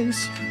got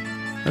birthdays.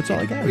 That's all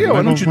I got. Yeah,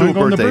 why don't you do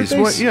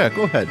birthdays? Yeah,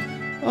 go ahead.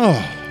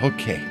 Oh,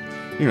 okay.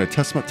 You're going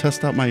to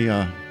test out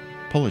my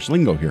Polish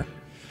lingo here.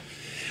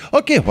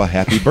 Okay, well,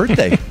 happy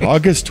birthday.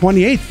 August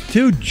 28th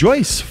to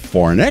Joyce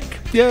Fornick.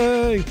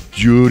 Yay.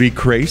 Judy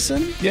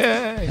Crayson.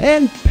 Yay.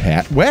 And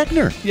Pat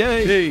Wagner.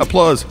 Yay.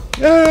 Applause.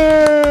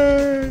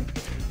 Yay.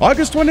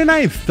 August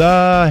 29th,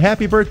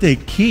 happy birthday,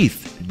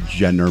 Keith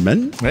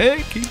Jennerman.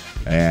 Hey, Keith.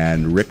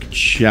 And Rick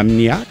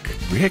Chemniak.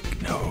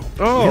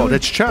 Oh,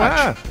 that's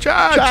Chach.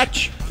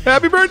 Chach.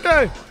 Happy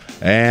birthday.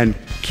 And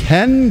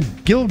Ken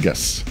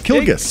Kilgus.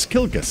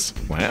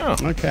 Wow.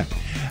 Okay.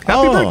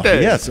 Happy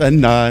birthday. Yes,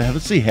 and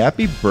let's see,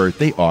 happy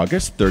birthday,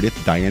 August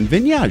 30th, Diane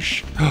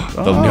Vinyage.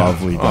 The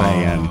lovely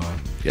Diane.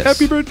 Yes.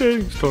 Happy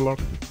birthday.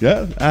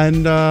 Yeah,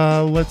 and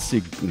let's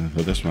see,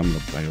 this one,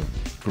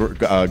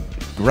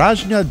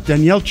 Grazina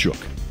Danielchuk.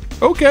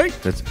 Okay.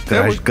 That's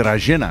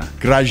Grazina.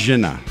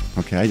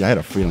 Okay, I had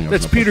a feeling.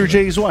 That's Peter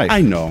J's wife. I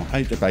know.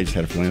 I just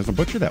had a feeling I was going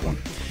to butcher that one.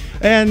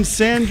 And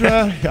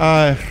Sandra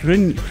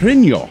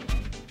Rinyo.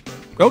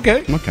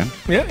 Okay.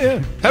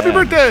 Yeah. Happy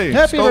birthday.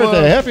 Happy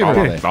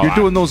birthday. You're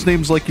doing those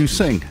names like you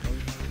sing.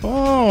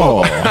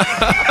 Oh.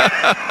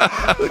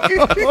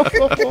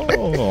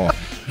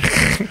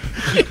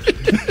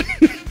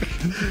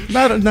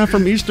 Not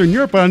from Eastern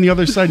Europe, but on the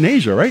other side in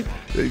Asia, right?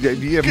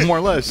 Yeah, more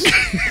or less.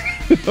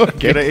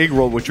 Get an egg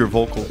roll with your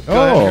vocal.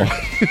 Oh.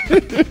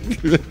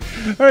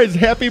 All right,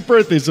 happy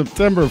birthday,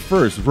 September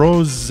 1st,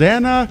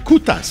 Rosanna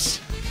Kutas.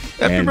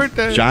 Happy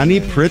birthday. Johnny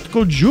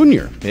Pritko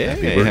Jr. Yeah,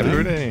 happy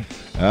birthday.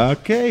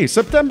 Okay,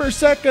 September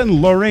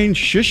 2nd, Lorraine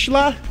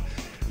Shishla,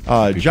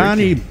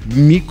 Johnny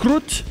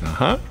Mikrut,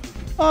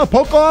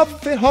 Polka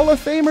Hall of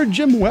Famer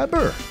Jim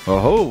Weber.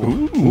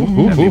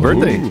 Happy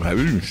birthday.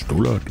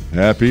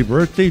 Happy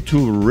birthday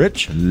to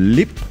Rich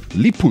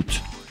Liput.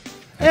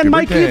 And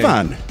Mike birthday.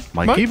 Ivan.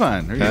 Mike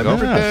Ivan. There you Happy go.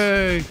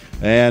 birthday.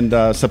 And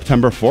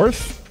September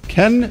 4th,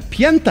 Ken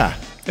Pienta.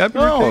 Happy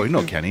Oh, birthday. you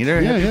know Kenny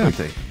there. Yeah, Happy yeah.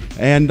 birthday.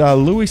 And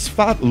Louis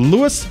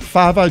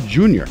Fava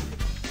Jr.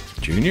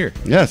 Junior.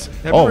 Yes.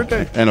 Happy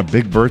birthday. And a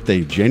big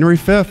birthday, January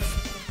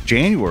 5th.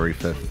 January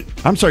 5th.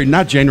 I'm sorry,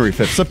 not January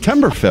 5th,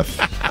 September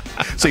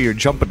 5th. So you're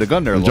jumping the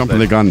gun there a I'm little jumping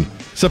bit. the gun.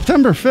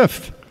 September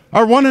 5th,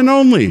 our one and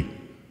only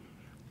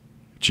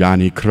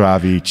Johnny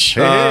Krawisz.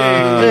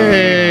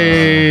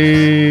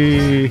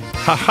 Hey.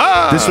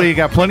 Ha-ha. This way you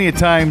got plenty of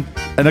time,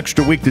 an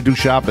extra week to do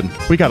shopping.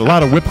 We got a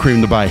lot of whipped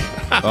cream to buy.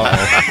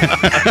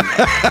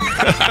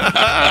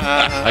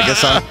 I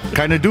guess I'm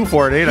kind of due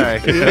for it, ain't I?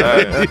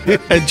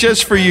 And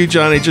just for you,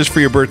 Johnny, just for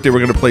your birthday, we're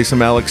going to play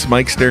some Alex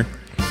Meister.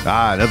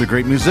 Another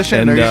great musician.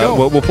 And there you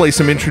go. We'll play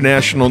some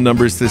international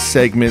numbers this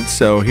segment.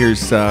 So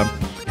here's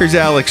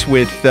Alex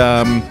with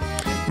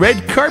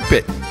Red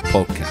Carpet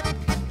Polka.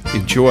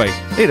 Enjoy.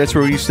 Hey, that's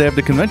where we used to have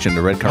the convention,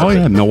 the Red Carpet.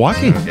 Oh, yeah,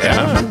 Milwaukee.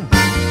 Yeah.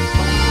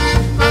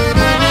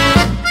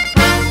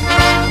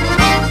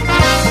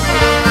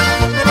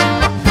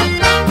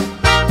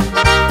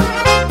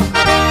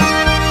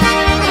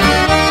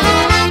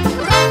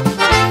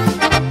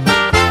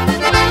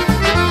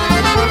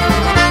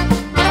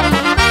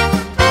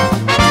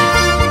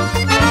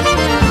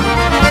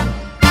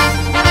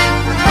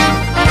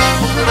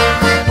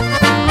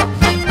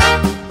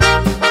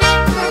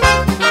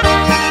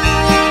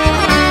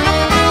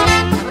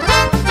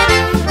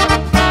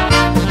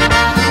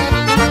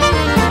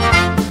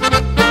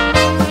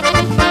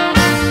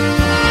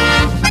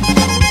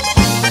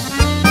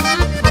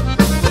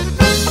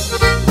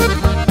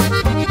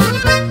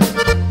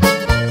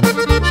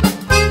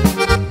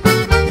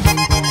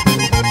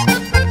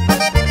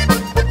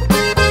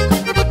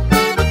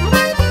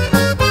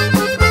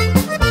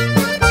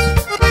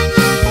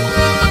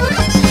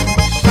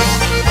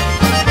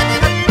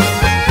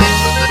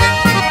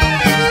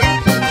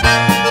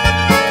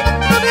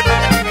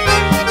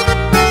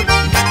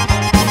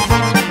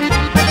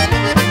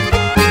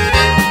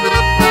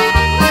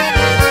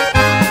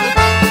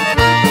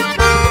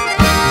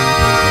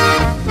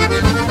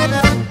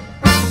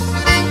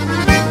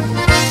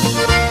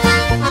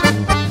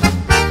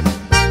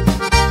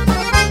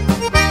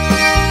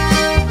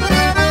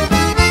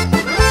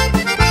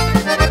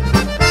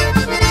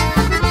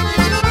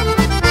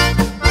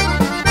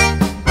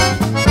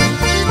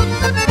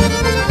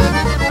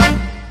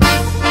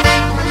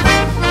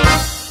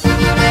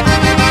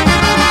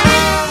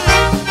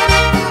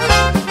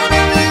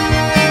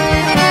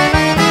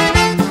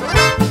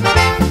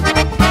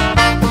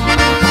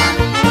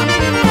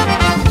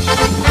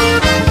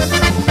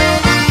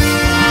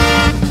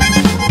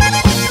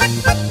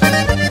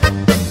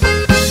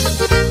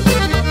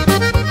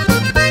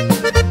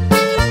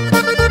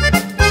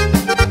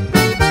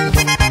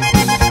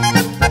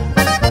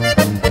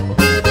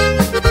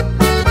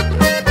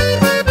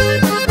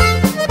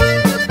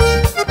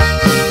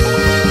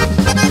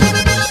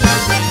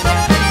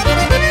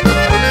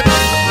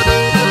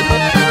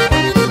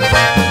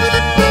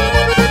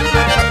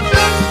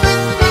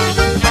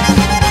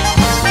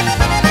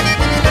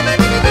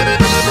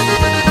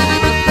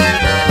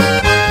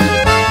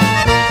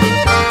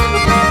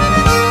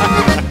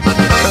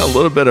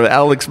 little bit of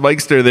Alex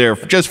Meister there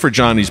just for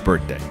Johnny's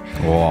birthday.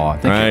 Oh,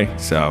 thank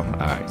you. All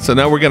right. So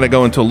now we're going to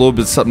go into a little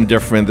bit something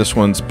different. This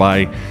one's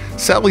by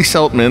Sally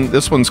Seltman.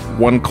 This one's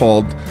one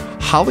called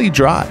Holly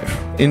Drive.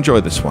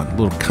 Enjoy this one. A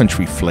little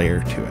country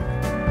flair to it.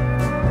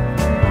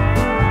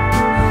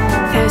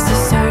 There's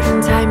a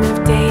certain time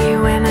of day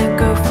when I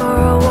go for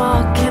a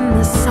walk in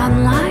the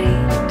sunlight.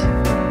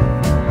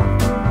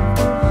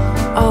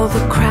 All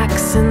the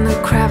cracks and the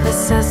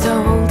crevices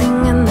are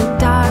holding in the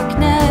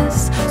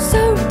darkness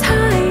so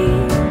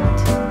tight.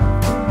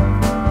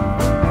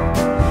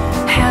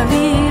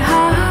 Heavy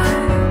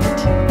heart,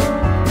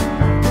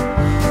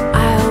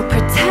 I'll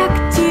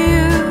protect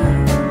you,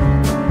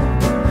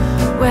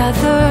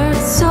 weathered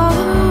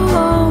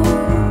soul,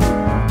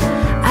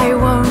 I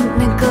won't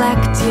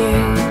neglect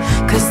you.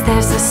 'Cause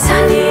there's a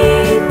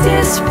sunny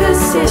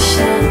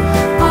disposition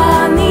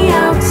on the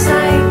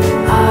outside,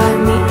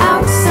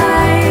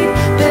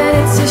 but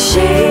it's a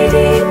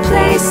shady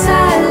place I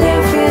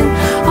live in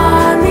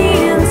on the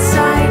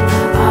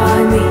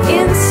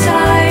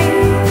inside,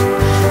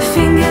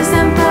 fingers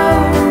and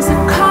bones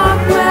and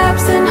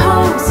cobwebs and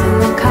holes in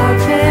the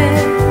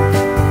carpet.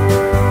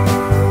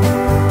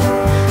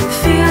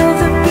 Feel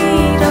the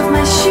beat of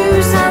my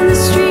shoes on the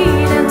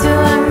street until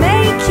I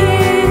make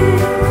it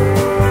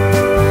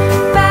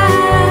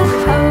back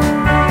home.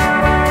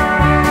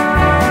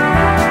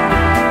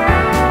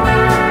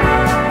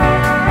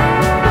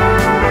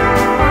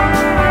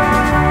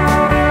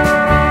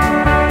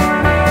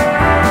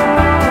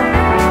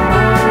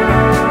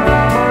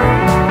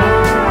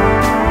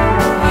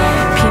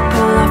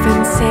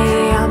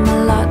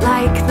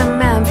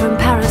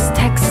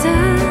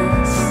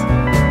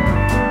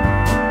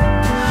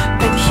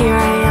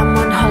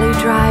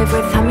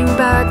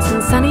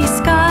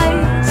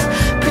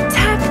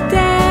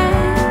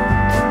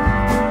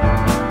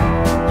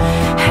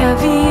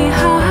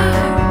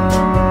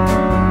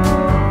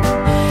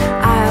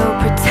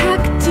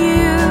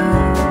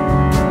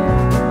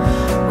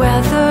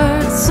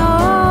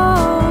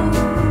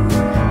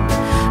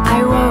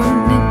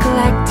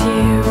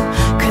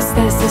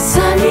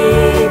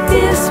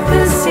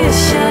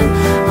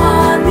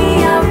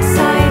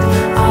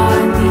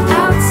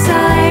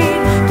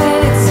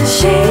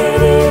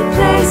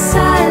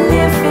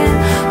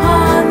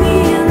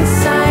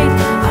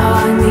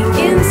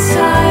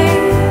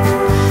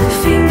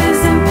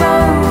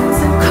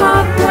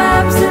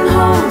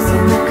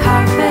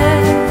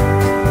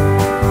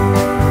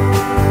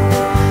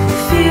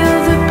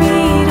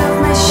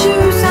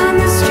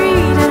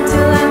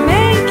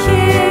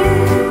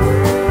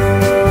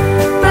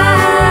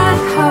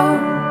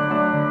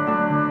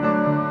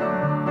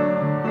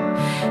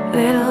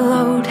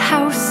 old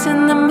house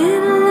in the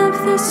middle of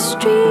the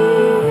street.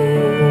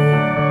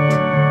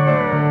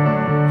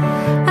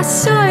 I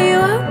saw you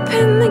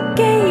open the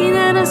gate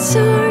and I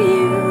saw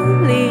you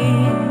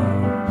leave.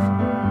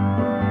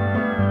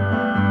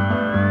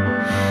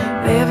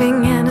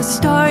 Living in a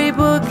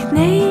storybook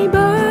neighborhood,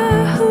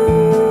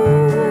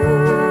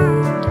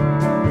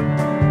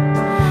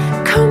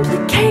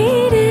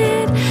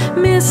 complicated,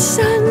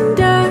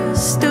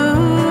 misunderstood.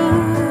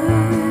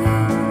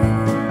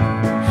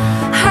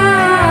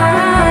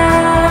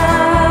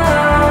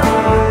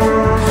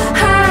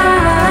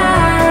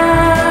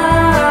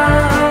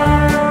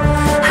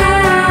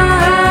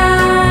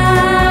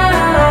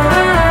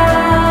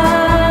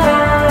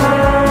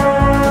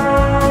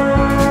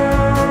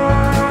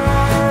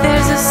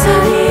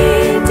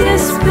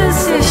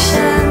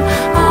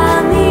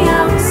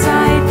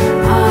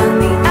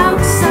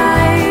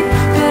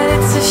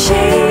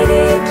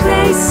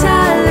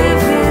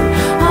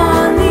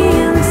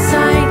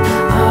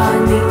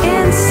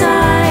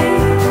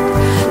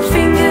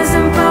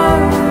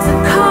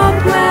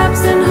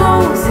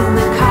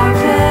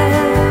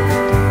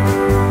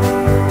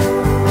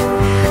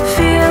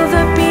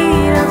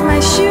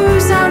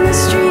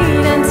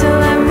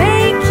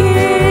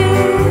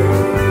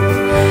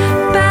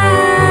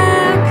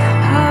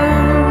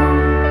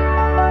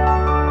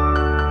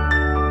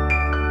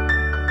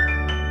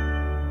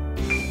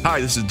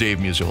 This is Dave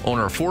Musial,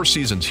 owner of Four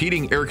Seasons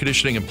Heating, Air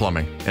Conditioning, and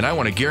Plumbing, and I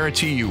want to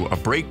guarantee you a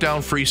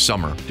breakdown-free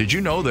summer. Did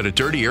you know that a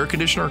dirty air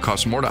conditioner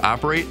costs more to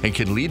operate and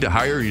can lead to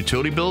higher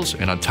utility bills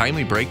and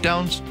untimely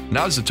breakdowns?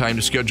 Now's the time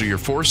to schedule your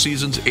Four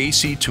Seasons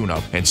AC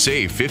tune-up and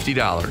save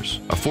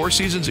 $50. A Four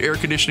Seasons air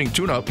conditioning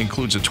tune-up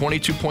includes a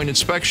 22-point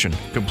inspection,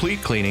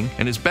 complete cleaning,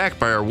 and is backed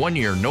by our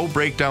 1-year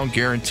no-breakdown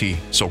guarantee.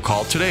 So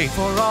call today.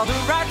 For all the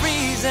right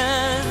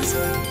reasons,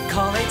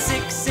 call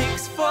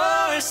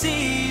 866-4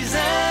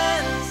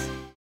 Seasons.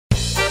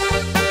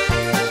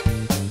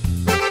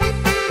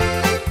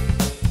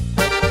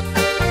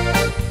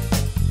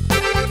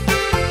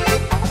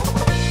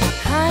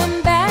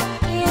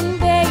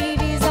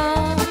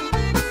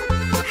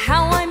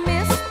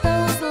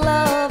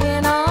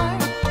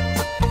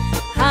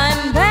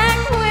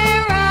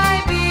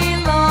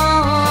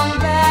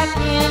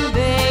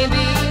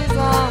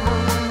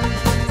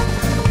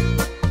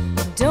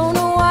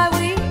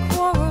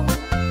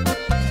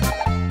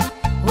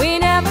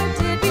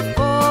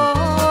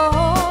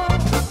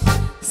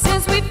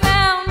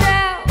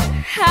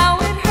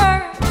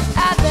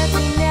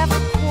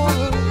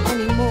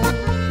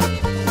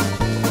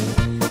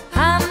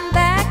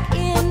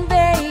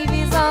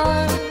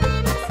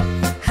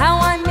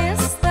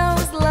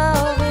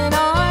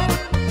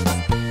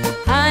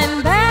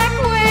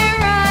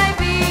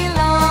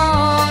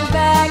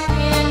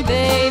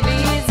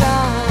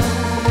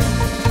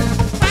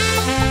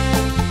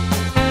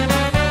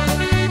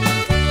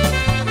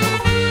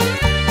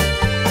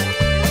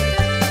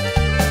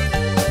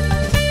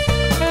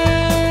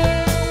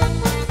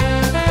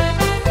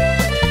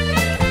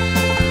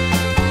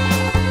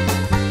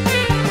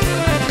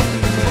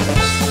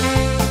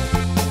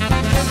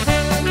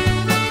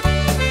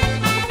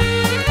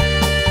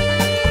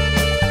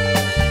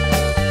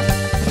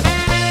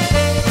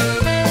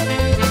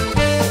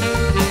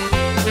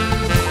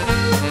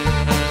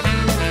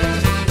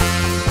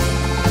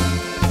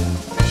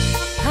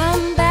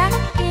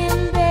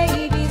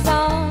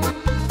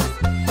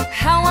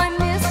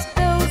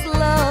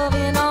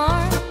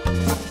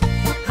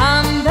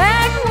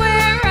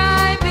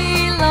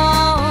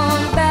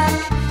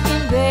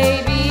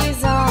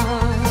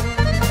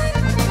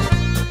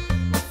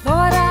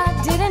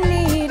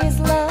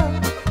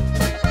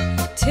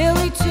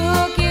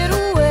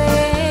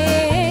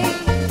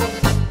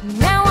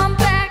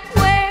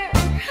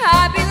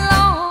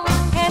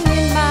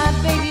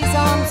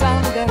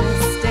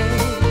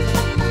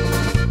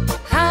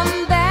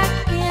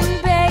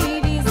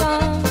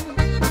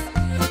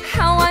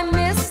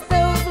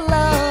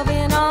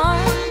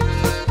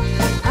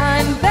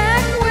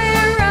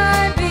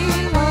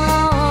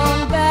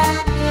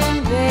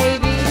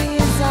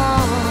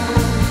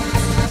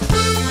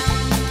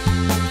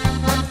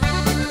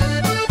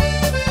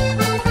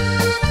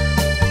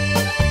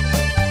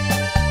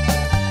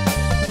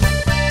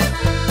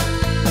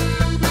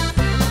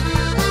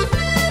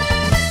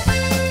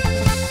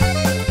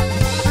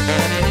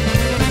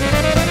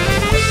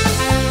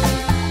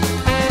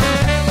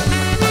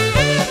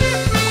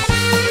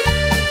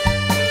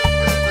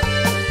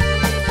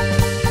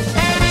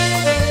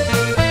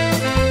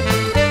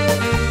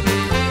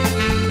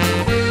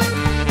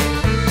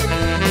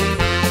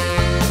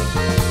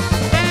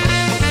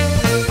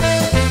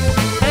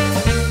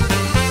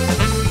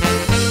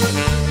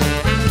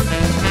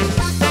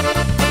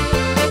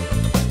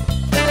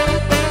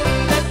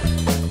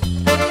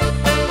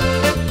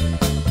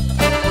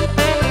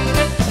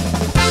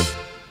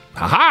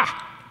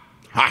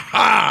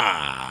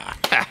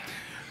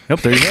 Yep,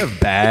 there you have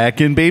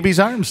Back in Baby's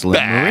Arms.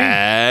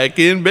 Back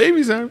in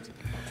Baby's Arms.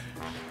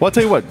 Well, I'll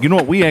tell you what. You know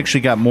what? We actually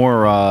got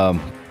more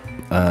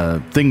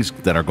things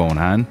that are going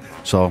on.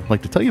 So I'd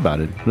like to tell you about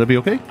it. Would that be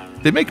okay?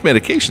 They make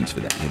medications for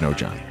that,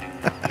 John.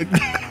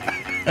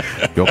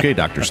 You okay,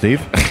 Dr.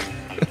 Steve?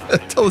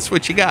 Tell us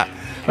what you got.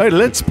 All right,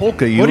 Let's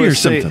Polka USA. What are your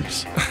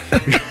symptoms?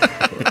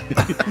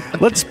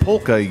 Let's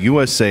Polka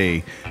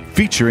USA,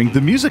 featuring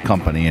the music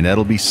company, and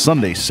that'll be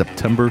Sunday,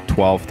 September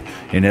 12th,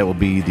 and that will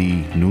be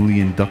the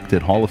newly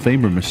inducted Hall of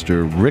Famer,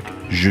 Mr. Rick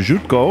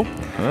Zhuzhutko,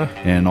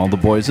 and all the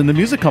boys in the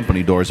music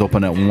company. Doors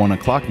open at 1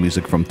 o'clock,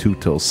 music from 2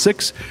 till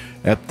 6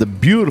 at the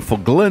beautiful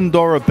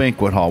Glendora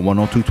Banquet Hall,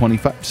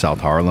 10225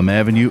 South Harlem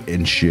Avenue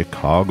in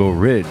Chicago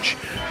Ridge.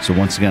 So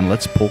once again,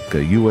 Let's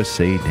Polka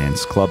USA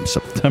Dance Club,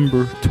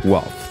 September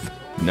 12th.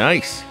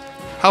 Nice.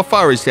 How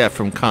far is that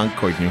from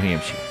Concord, New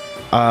Hampshire?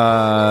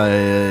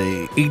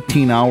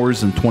 18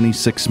 hours and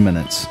 26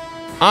 minutes.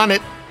 On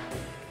it. All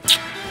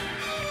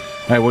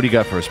right, what do you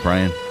got for us,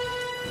 Brian?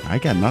 I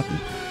got nothing.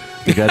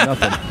 You got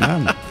nothing?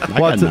 I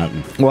got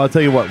nothing. Well, I'll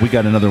tell you what. We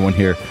got another one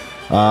here.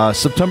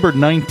 September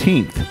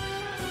 19th,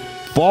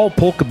 Fall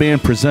Polka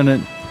Band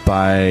presented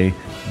by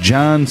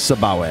John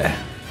Sabawe,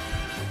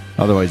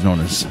 otherwise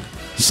known as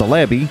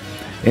Salabi.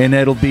 And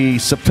that'll be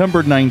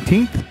September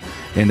 19th,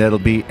 and that'll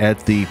be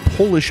at the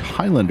Polish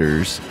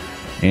Highlanders.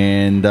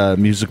 And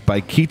music by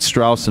Keith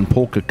Strauss and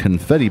Polka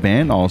Confetti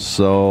Band,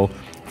 also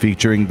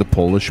featuring the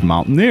Polish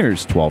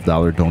Mountaineers.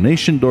 $12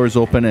 donation. Doors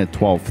open at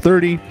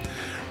 12:30.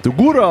 The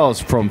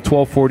Górals from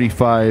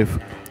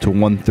 12:45 to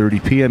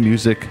 1:30 p.m.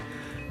 Music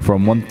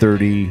from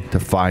 1:30 to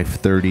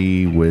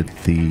 5:30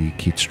 with the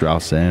Keith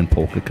Strauss and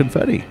Polka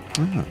Confetti.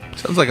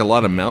 Sounds like a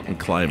lot of mountain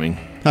climbing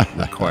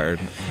required.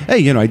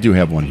 Hey, I do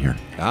have one here.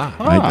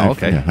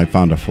 Okay. I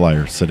found a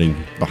flyer sitting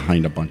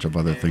behind a bunch of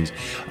other things.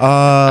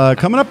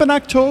 Coming up in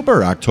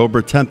October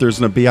 10th, there's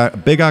going to be a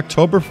big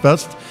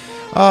Oktoberfest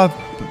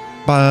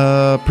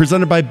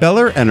presented by Bel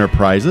Air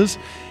Enterprises.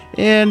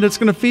 And it's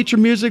going to feature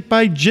music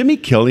by Jimmy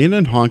Killian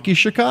and Honky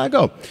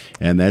Chicago.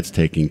 And that's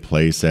taking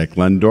place at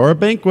Glendora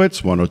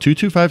Banquets,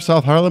 10225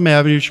 South Harlem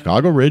Avenue,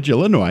 Chicago Ridge,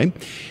 Illinois.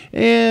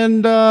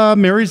 And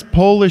Mary's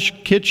Polish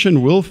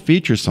Kitchen will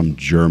feature some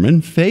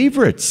German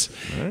favorites.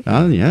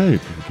 Yeah, you're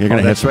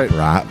going to have some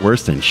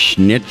bratwurst and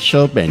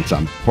schnitzel and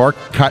some pork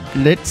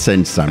cutlets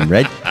and some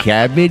red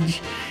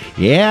cabbage.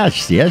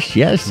 Yes.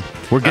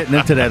 We're getting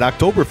into that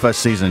Oktoberfest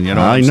season, you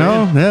know. I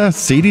know. Yeah,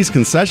 CDs,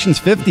 concessions,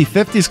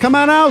 50/50s. Come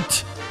on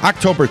out.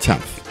 October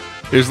 10th.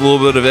 There's a little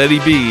bit of Eddie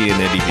B in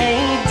Eddie B.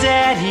 Hey,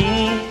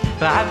 Daddy,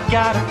 I've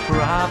got a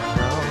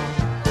problem.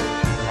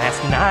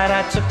 Last night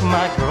I took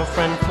my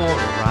girlfriend for a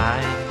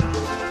ride,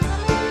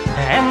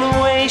 and the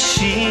way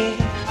she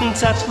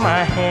touched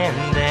my hand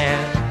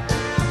there,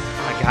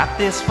 I got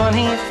this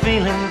funny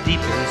feeling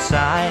deep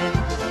inside.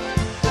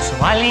 So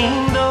I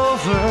leaned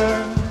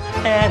over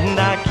and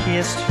I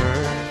kissed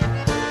her.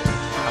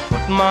 I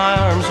put my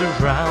arms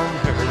around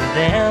her and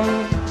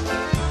then,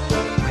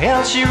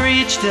 well, she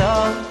reached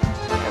up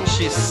and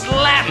she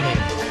slapped me.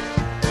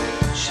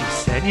 She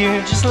said,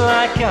 "You're just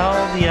like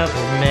all the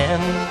other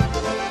men."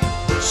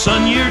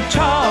 Son, you're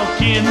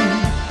talking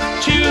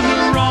to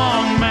the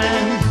wrong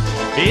man.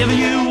 If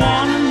you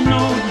want to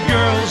know what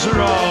girls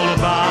are all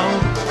about,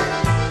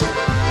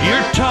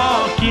 you're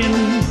talking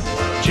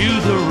to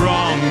the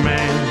wrong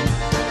man.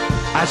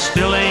 I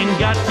still ain't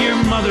got your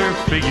mother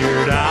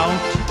figured out.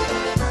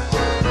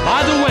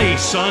 By the way,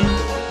 son,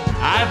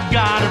 I've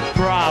got a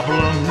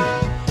problem.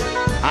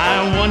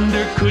 I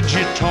wonder, could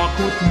you talk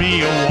with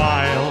me a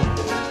while?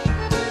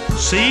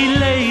 See,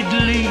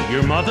 lately,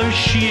 your mother,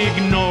 she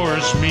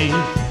ignores me.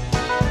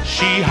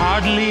 She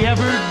hardly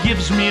ever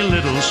gives me a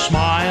little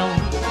smile.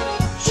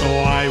 So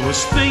I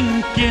was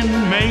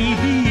thinking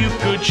maybe you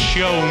could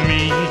show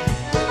me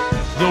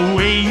the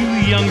way you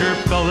younger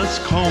fellas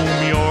comb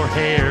your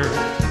hair.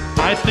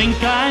 I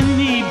think I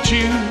need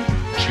to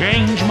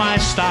change my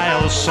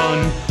style,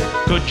 son.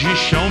 Could you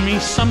show me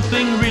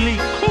something really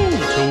cool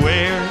to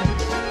wear?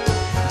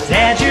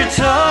 Dad, you're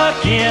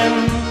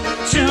talking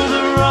to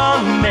the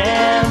wrong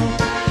man.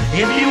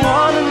 If you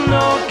want to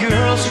know what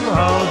girls are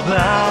all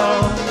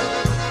about,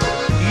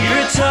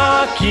 you're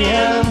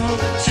talking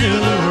to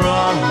the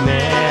wrong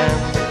man.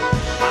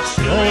 I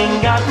still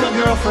ain't got my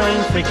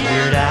girlfriend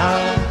figured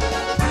out.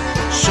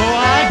 So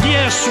I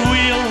guess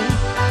we'll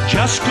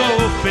just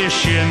go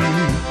fishing.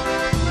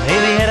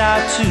 Maybe head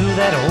out to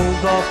that old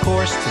golf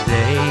course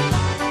today.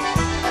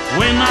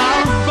 When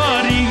our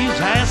buddies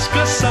ask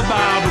us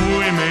about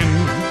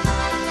women,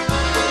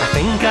 I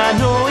think I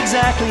know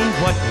exactly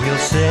what we'll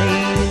say.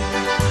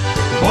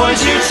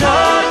 Boys, you're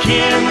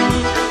talking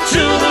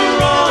to the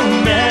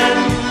wrong man.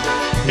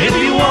 If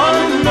you want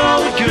to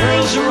know what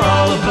girls are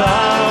all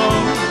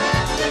about,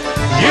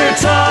 you're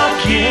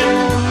talking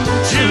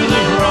to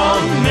the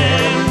wrong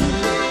man.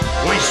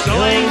 We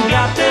still ain't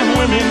got them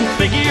women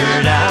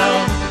figured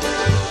out.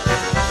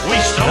 We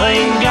still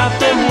ain't got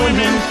them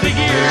women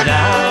figured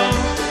out.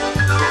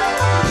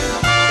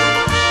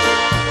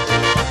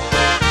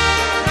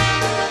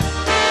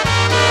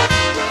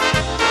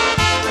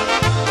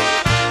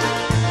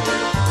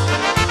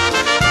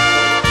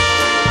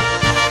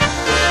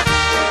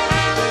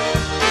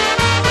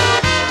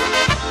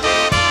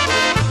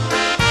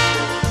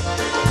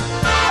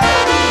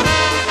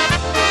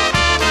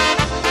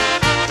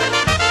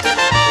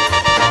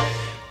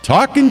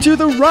 Talking to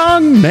the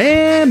Wrong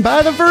Man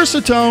by the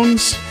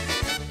Versatones.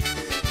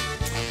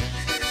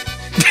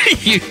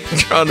 You're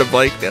drawing a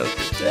blank now.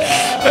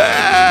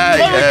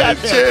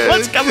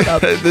 What's coming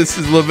up? This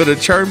is a little bit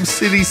of Charm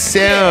City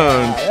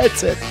sound. Yeah,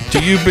 that's it. Do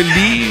you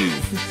believe?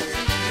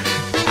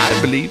 I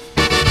believe.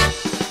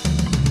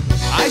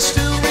 I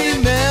still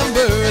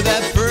remember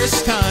that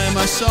first time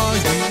I saw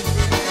you.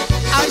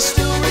 I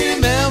still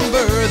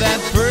remember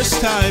that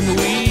first time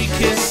we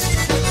kissed.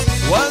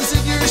 Was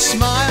it your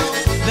smile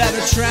that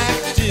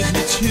attracted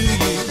me to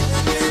you?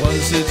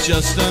 Was it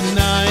just a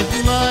night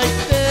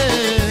like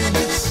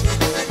this?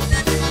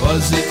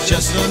 Was it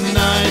just a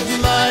night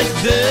like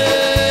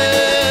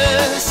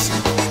this?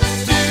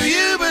 Do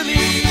you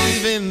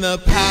believe in the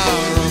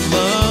power of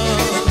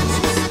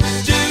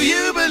love? Do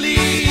you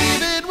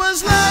believe it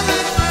was love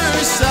at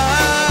first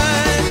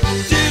sight?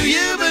 Do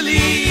you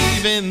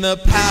believe in the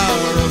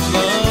power of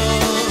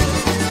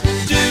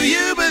love? Do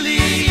you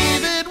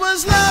believe it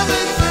was love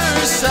at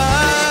first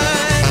sight?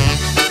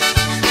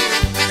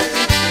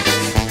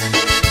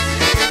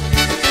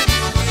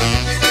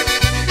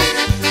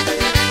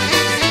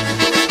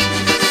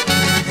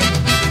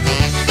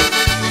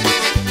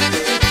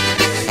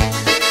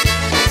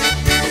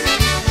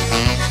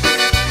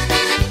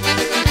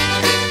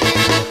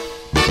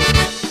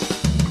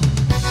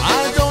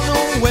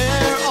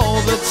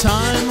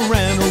 Time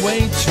ran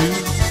away too.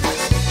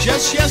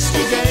 Just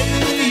yesterday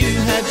you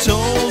had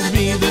told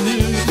me the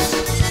news,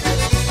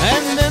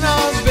 and then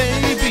our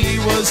baby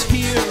was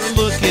here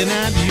looking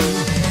at you,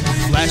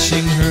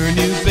 flashing her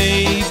new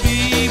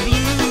baby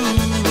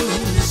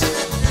blues,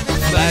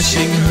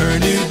 flashing her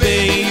new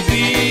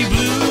baby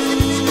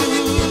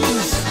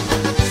blues.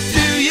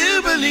 Do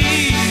you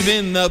believe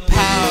in the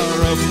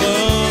power of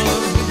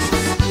love?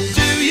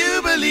 Do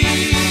you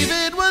believe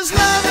it was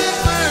love at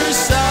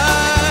first sight?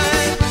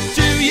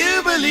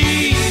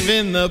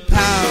 In the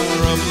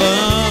power of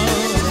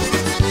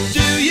love,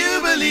 do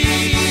you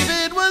believe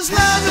it was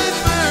love at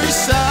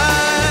first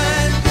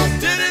sight?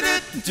 Did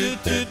it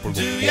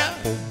do ya?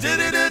 Did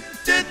it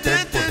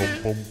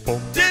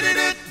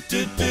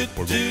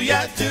do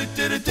ya?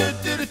 Did it do ya?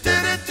 Did it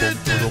do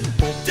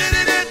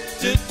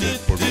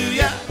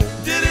ya?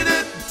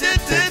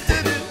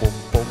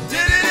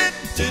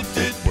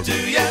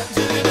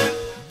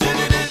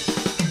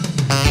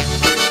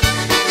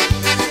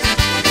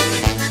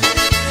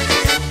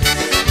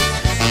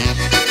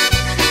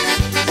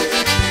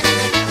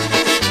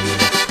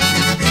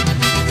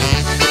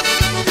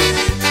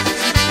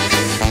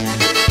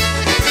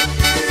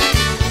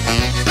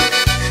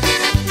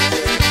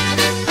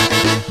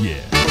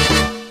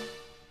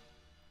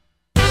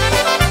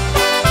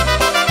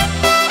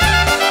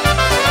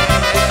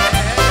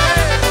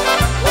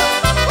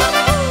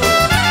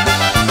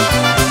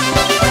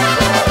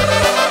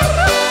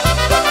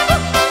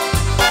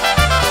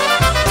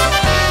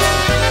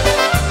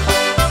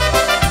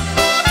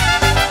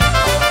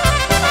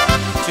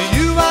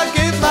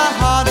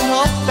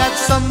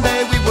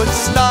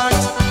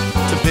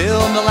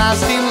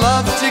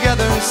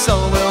 So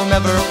we'll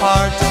never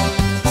part.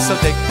 So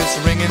take this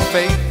ring in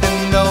faith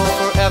and know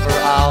forever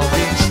I'll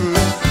be true.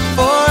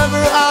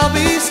 Forever I'll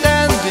be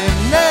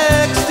standing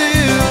next to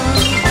you.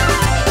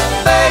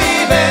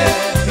 Baby,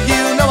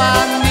 you know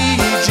I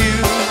need you.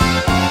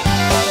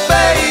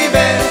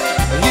 Baby,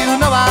 you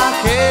know I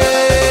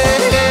care.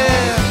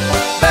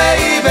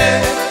 Baby,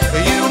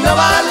 you know I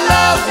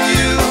love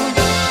you.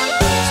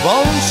 So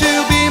won't you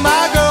be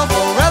my girl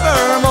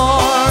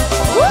forevermore?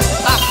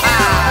 Ha-ha!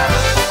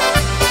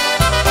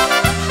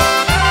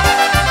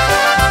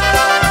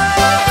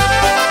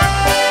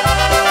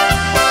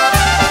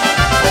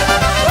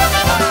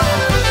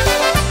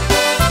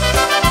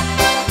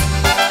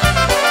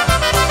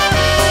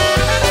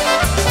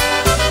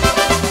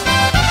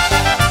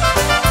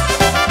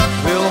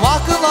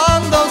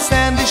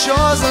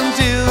 Shores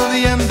until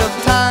the end of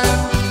time.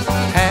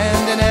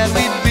 Hand in hand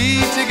we'd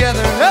be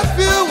together if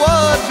you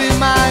would be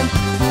mine.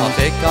 I'll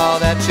take all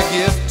that you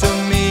give to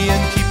me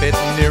and keep it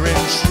near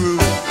and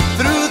true.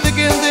 Through thick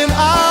and thin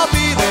I'll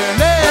be there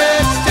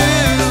next to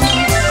you.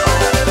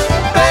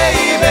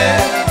 Baby,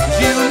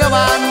 you know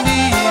I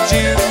need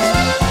you.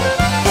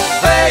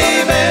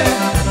 Baby,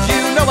 you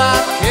know I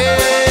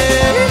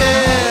care.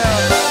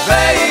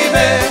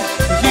 Baby,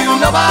 you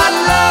know I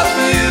love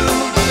you.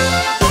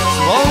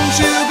 So won't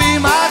you be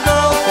my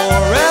girl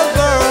forevermore?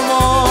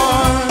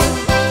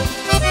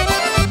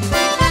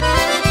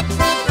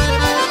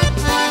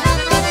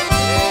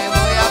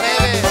 Yeah,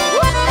 baby.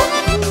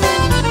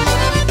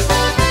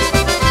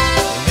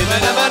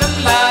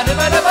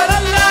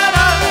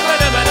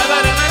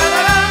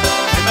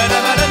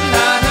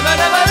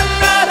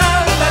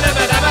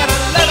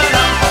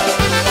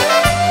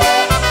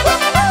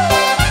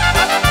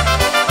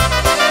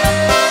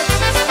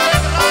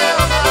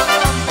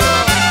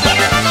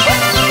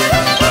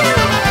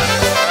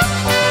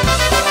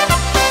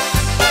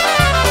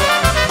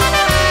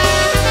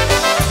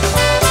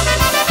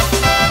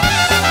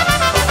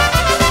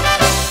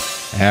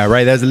 All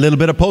right, that's a little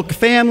bit of Polka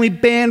Family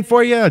Band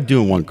for you.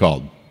 Doing one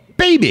called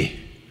Baby.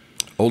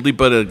 Oldie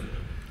but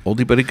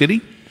a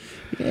goodie.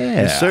 Yeah.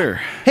 Yes, sir.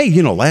 Hey,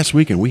 last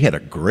weekend we had a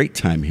great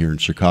time here in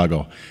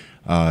Chicago.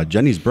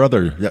 Jenny's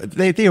brother,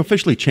 they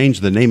officially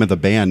changed the name of the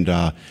band,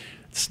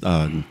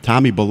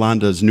 Tommy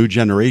Belanda's New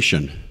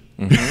Generation.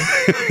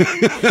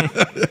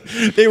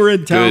 Mm-hmm. They were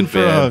in town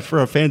for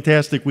a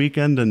fantastic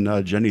weekend,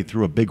 and Jenny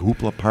threw a big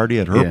hoopla party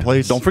at her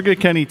place. Don't forget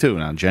Kenny, too,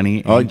 now.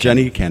 Jenny. Oh,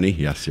 Jenny, Kenny.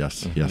 Yes,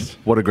 yes, yes.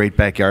 What a great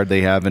backyard they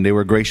have, and they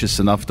were gracious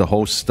enough to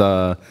host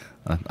a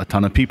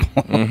ton of people.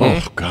 Mm-hmm.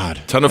 Oh,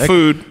 God. Ton of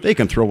food. They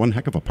can throw one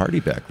heck of a party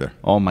back there.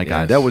 Oh, my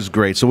God. That was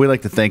great. So we'd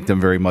like to thank them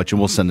very much, and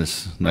we'll send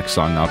this next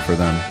song out for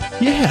them.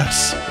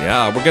 Yes.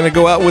 Yeah, we're going to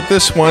go out with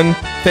this one.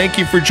 Thank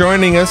you for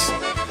joining us.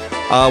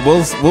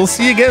 We'll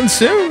see you again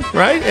soon,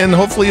 right? And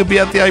hopefully you'll be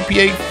at the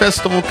IPA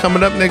Festival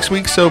coming up next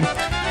week. So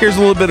here's a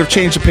little bit of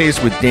change of pace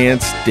with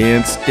Dance,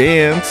 Dance,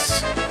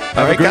 Dance.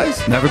 All right,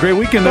 guys. Have a great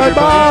weekend, everybody.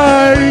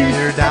 Bye. When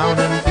you're down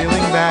and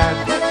feeling bad,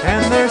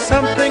 and there's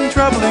something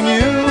troubling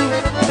you,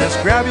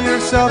 just grab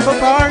yourself a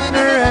partner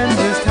and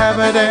just have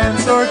a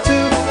dance or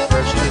two.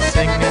 First just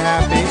sing a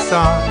happy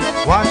song,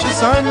 watch the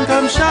sun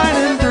come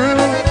shining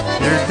through.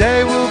 Your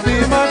day will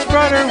be much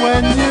brighter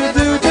when you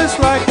do just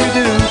like we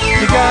do.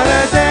 You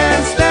gotta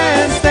dance,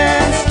 dance,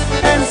 dance,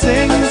 and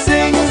sing,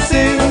 sing,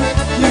 sing.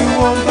 You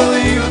won't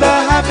believe the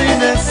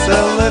happiness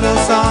a little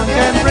song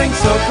can bring.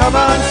 So come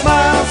on,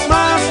 smile,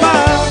 smile,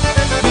 smile.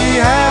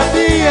 Be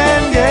happy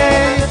and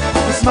gay.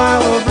 The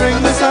smile will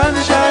bring the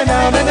sunshine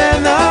out and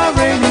end the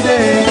rainy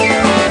day.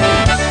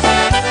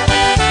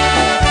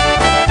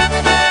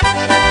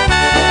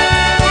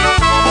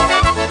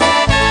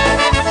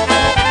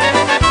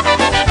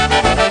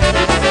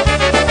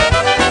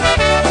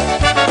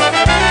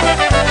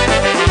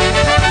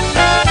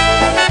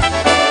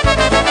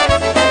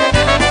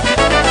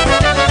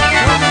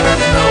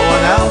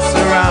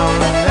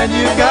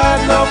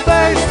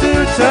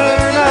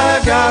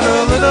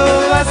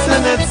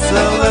 It's a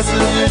lesson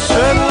you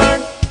should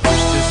learn.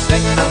 First you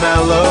sing the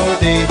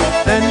melody,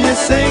 then you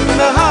sing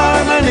the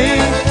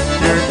harmony.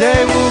 Your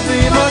day will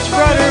be much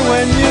brighter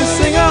when you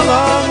sing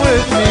along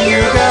with me.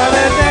 You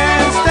gotta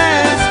dance,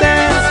 dance,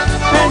 dance,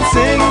 and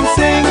sing,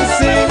 sing,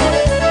 sing.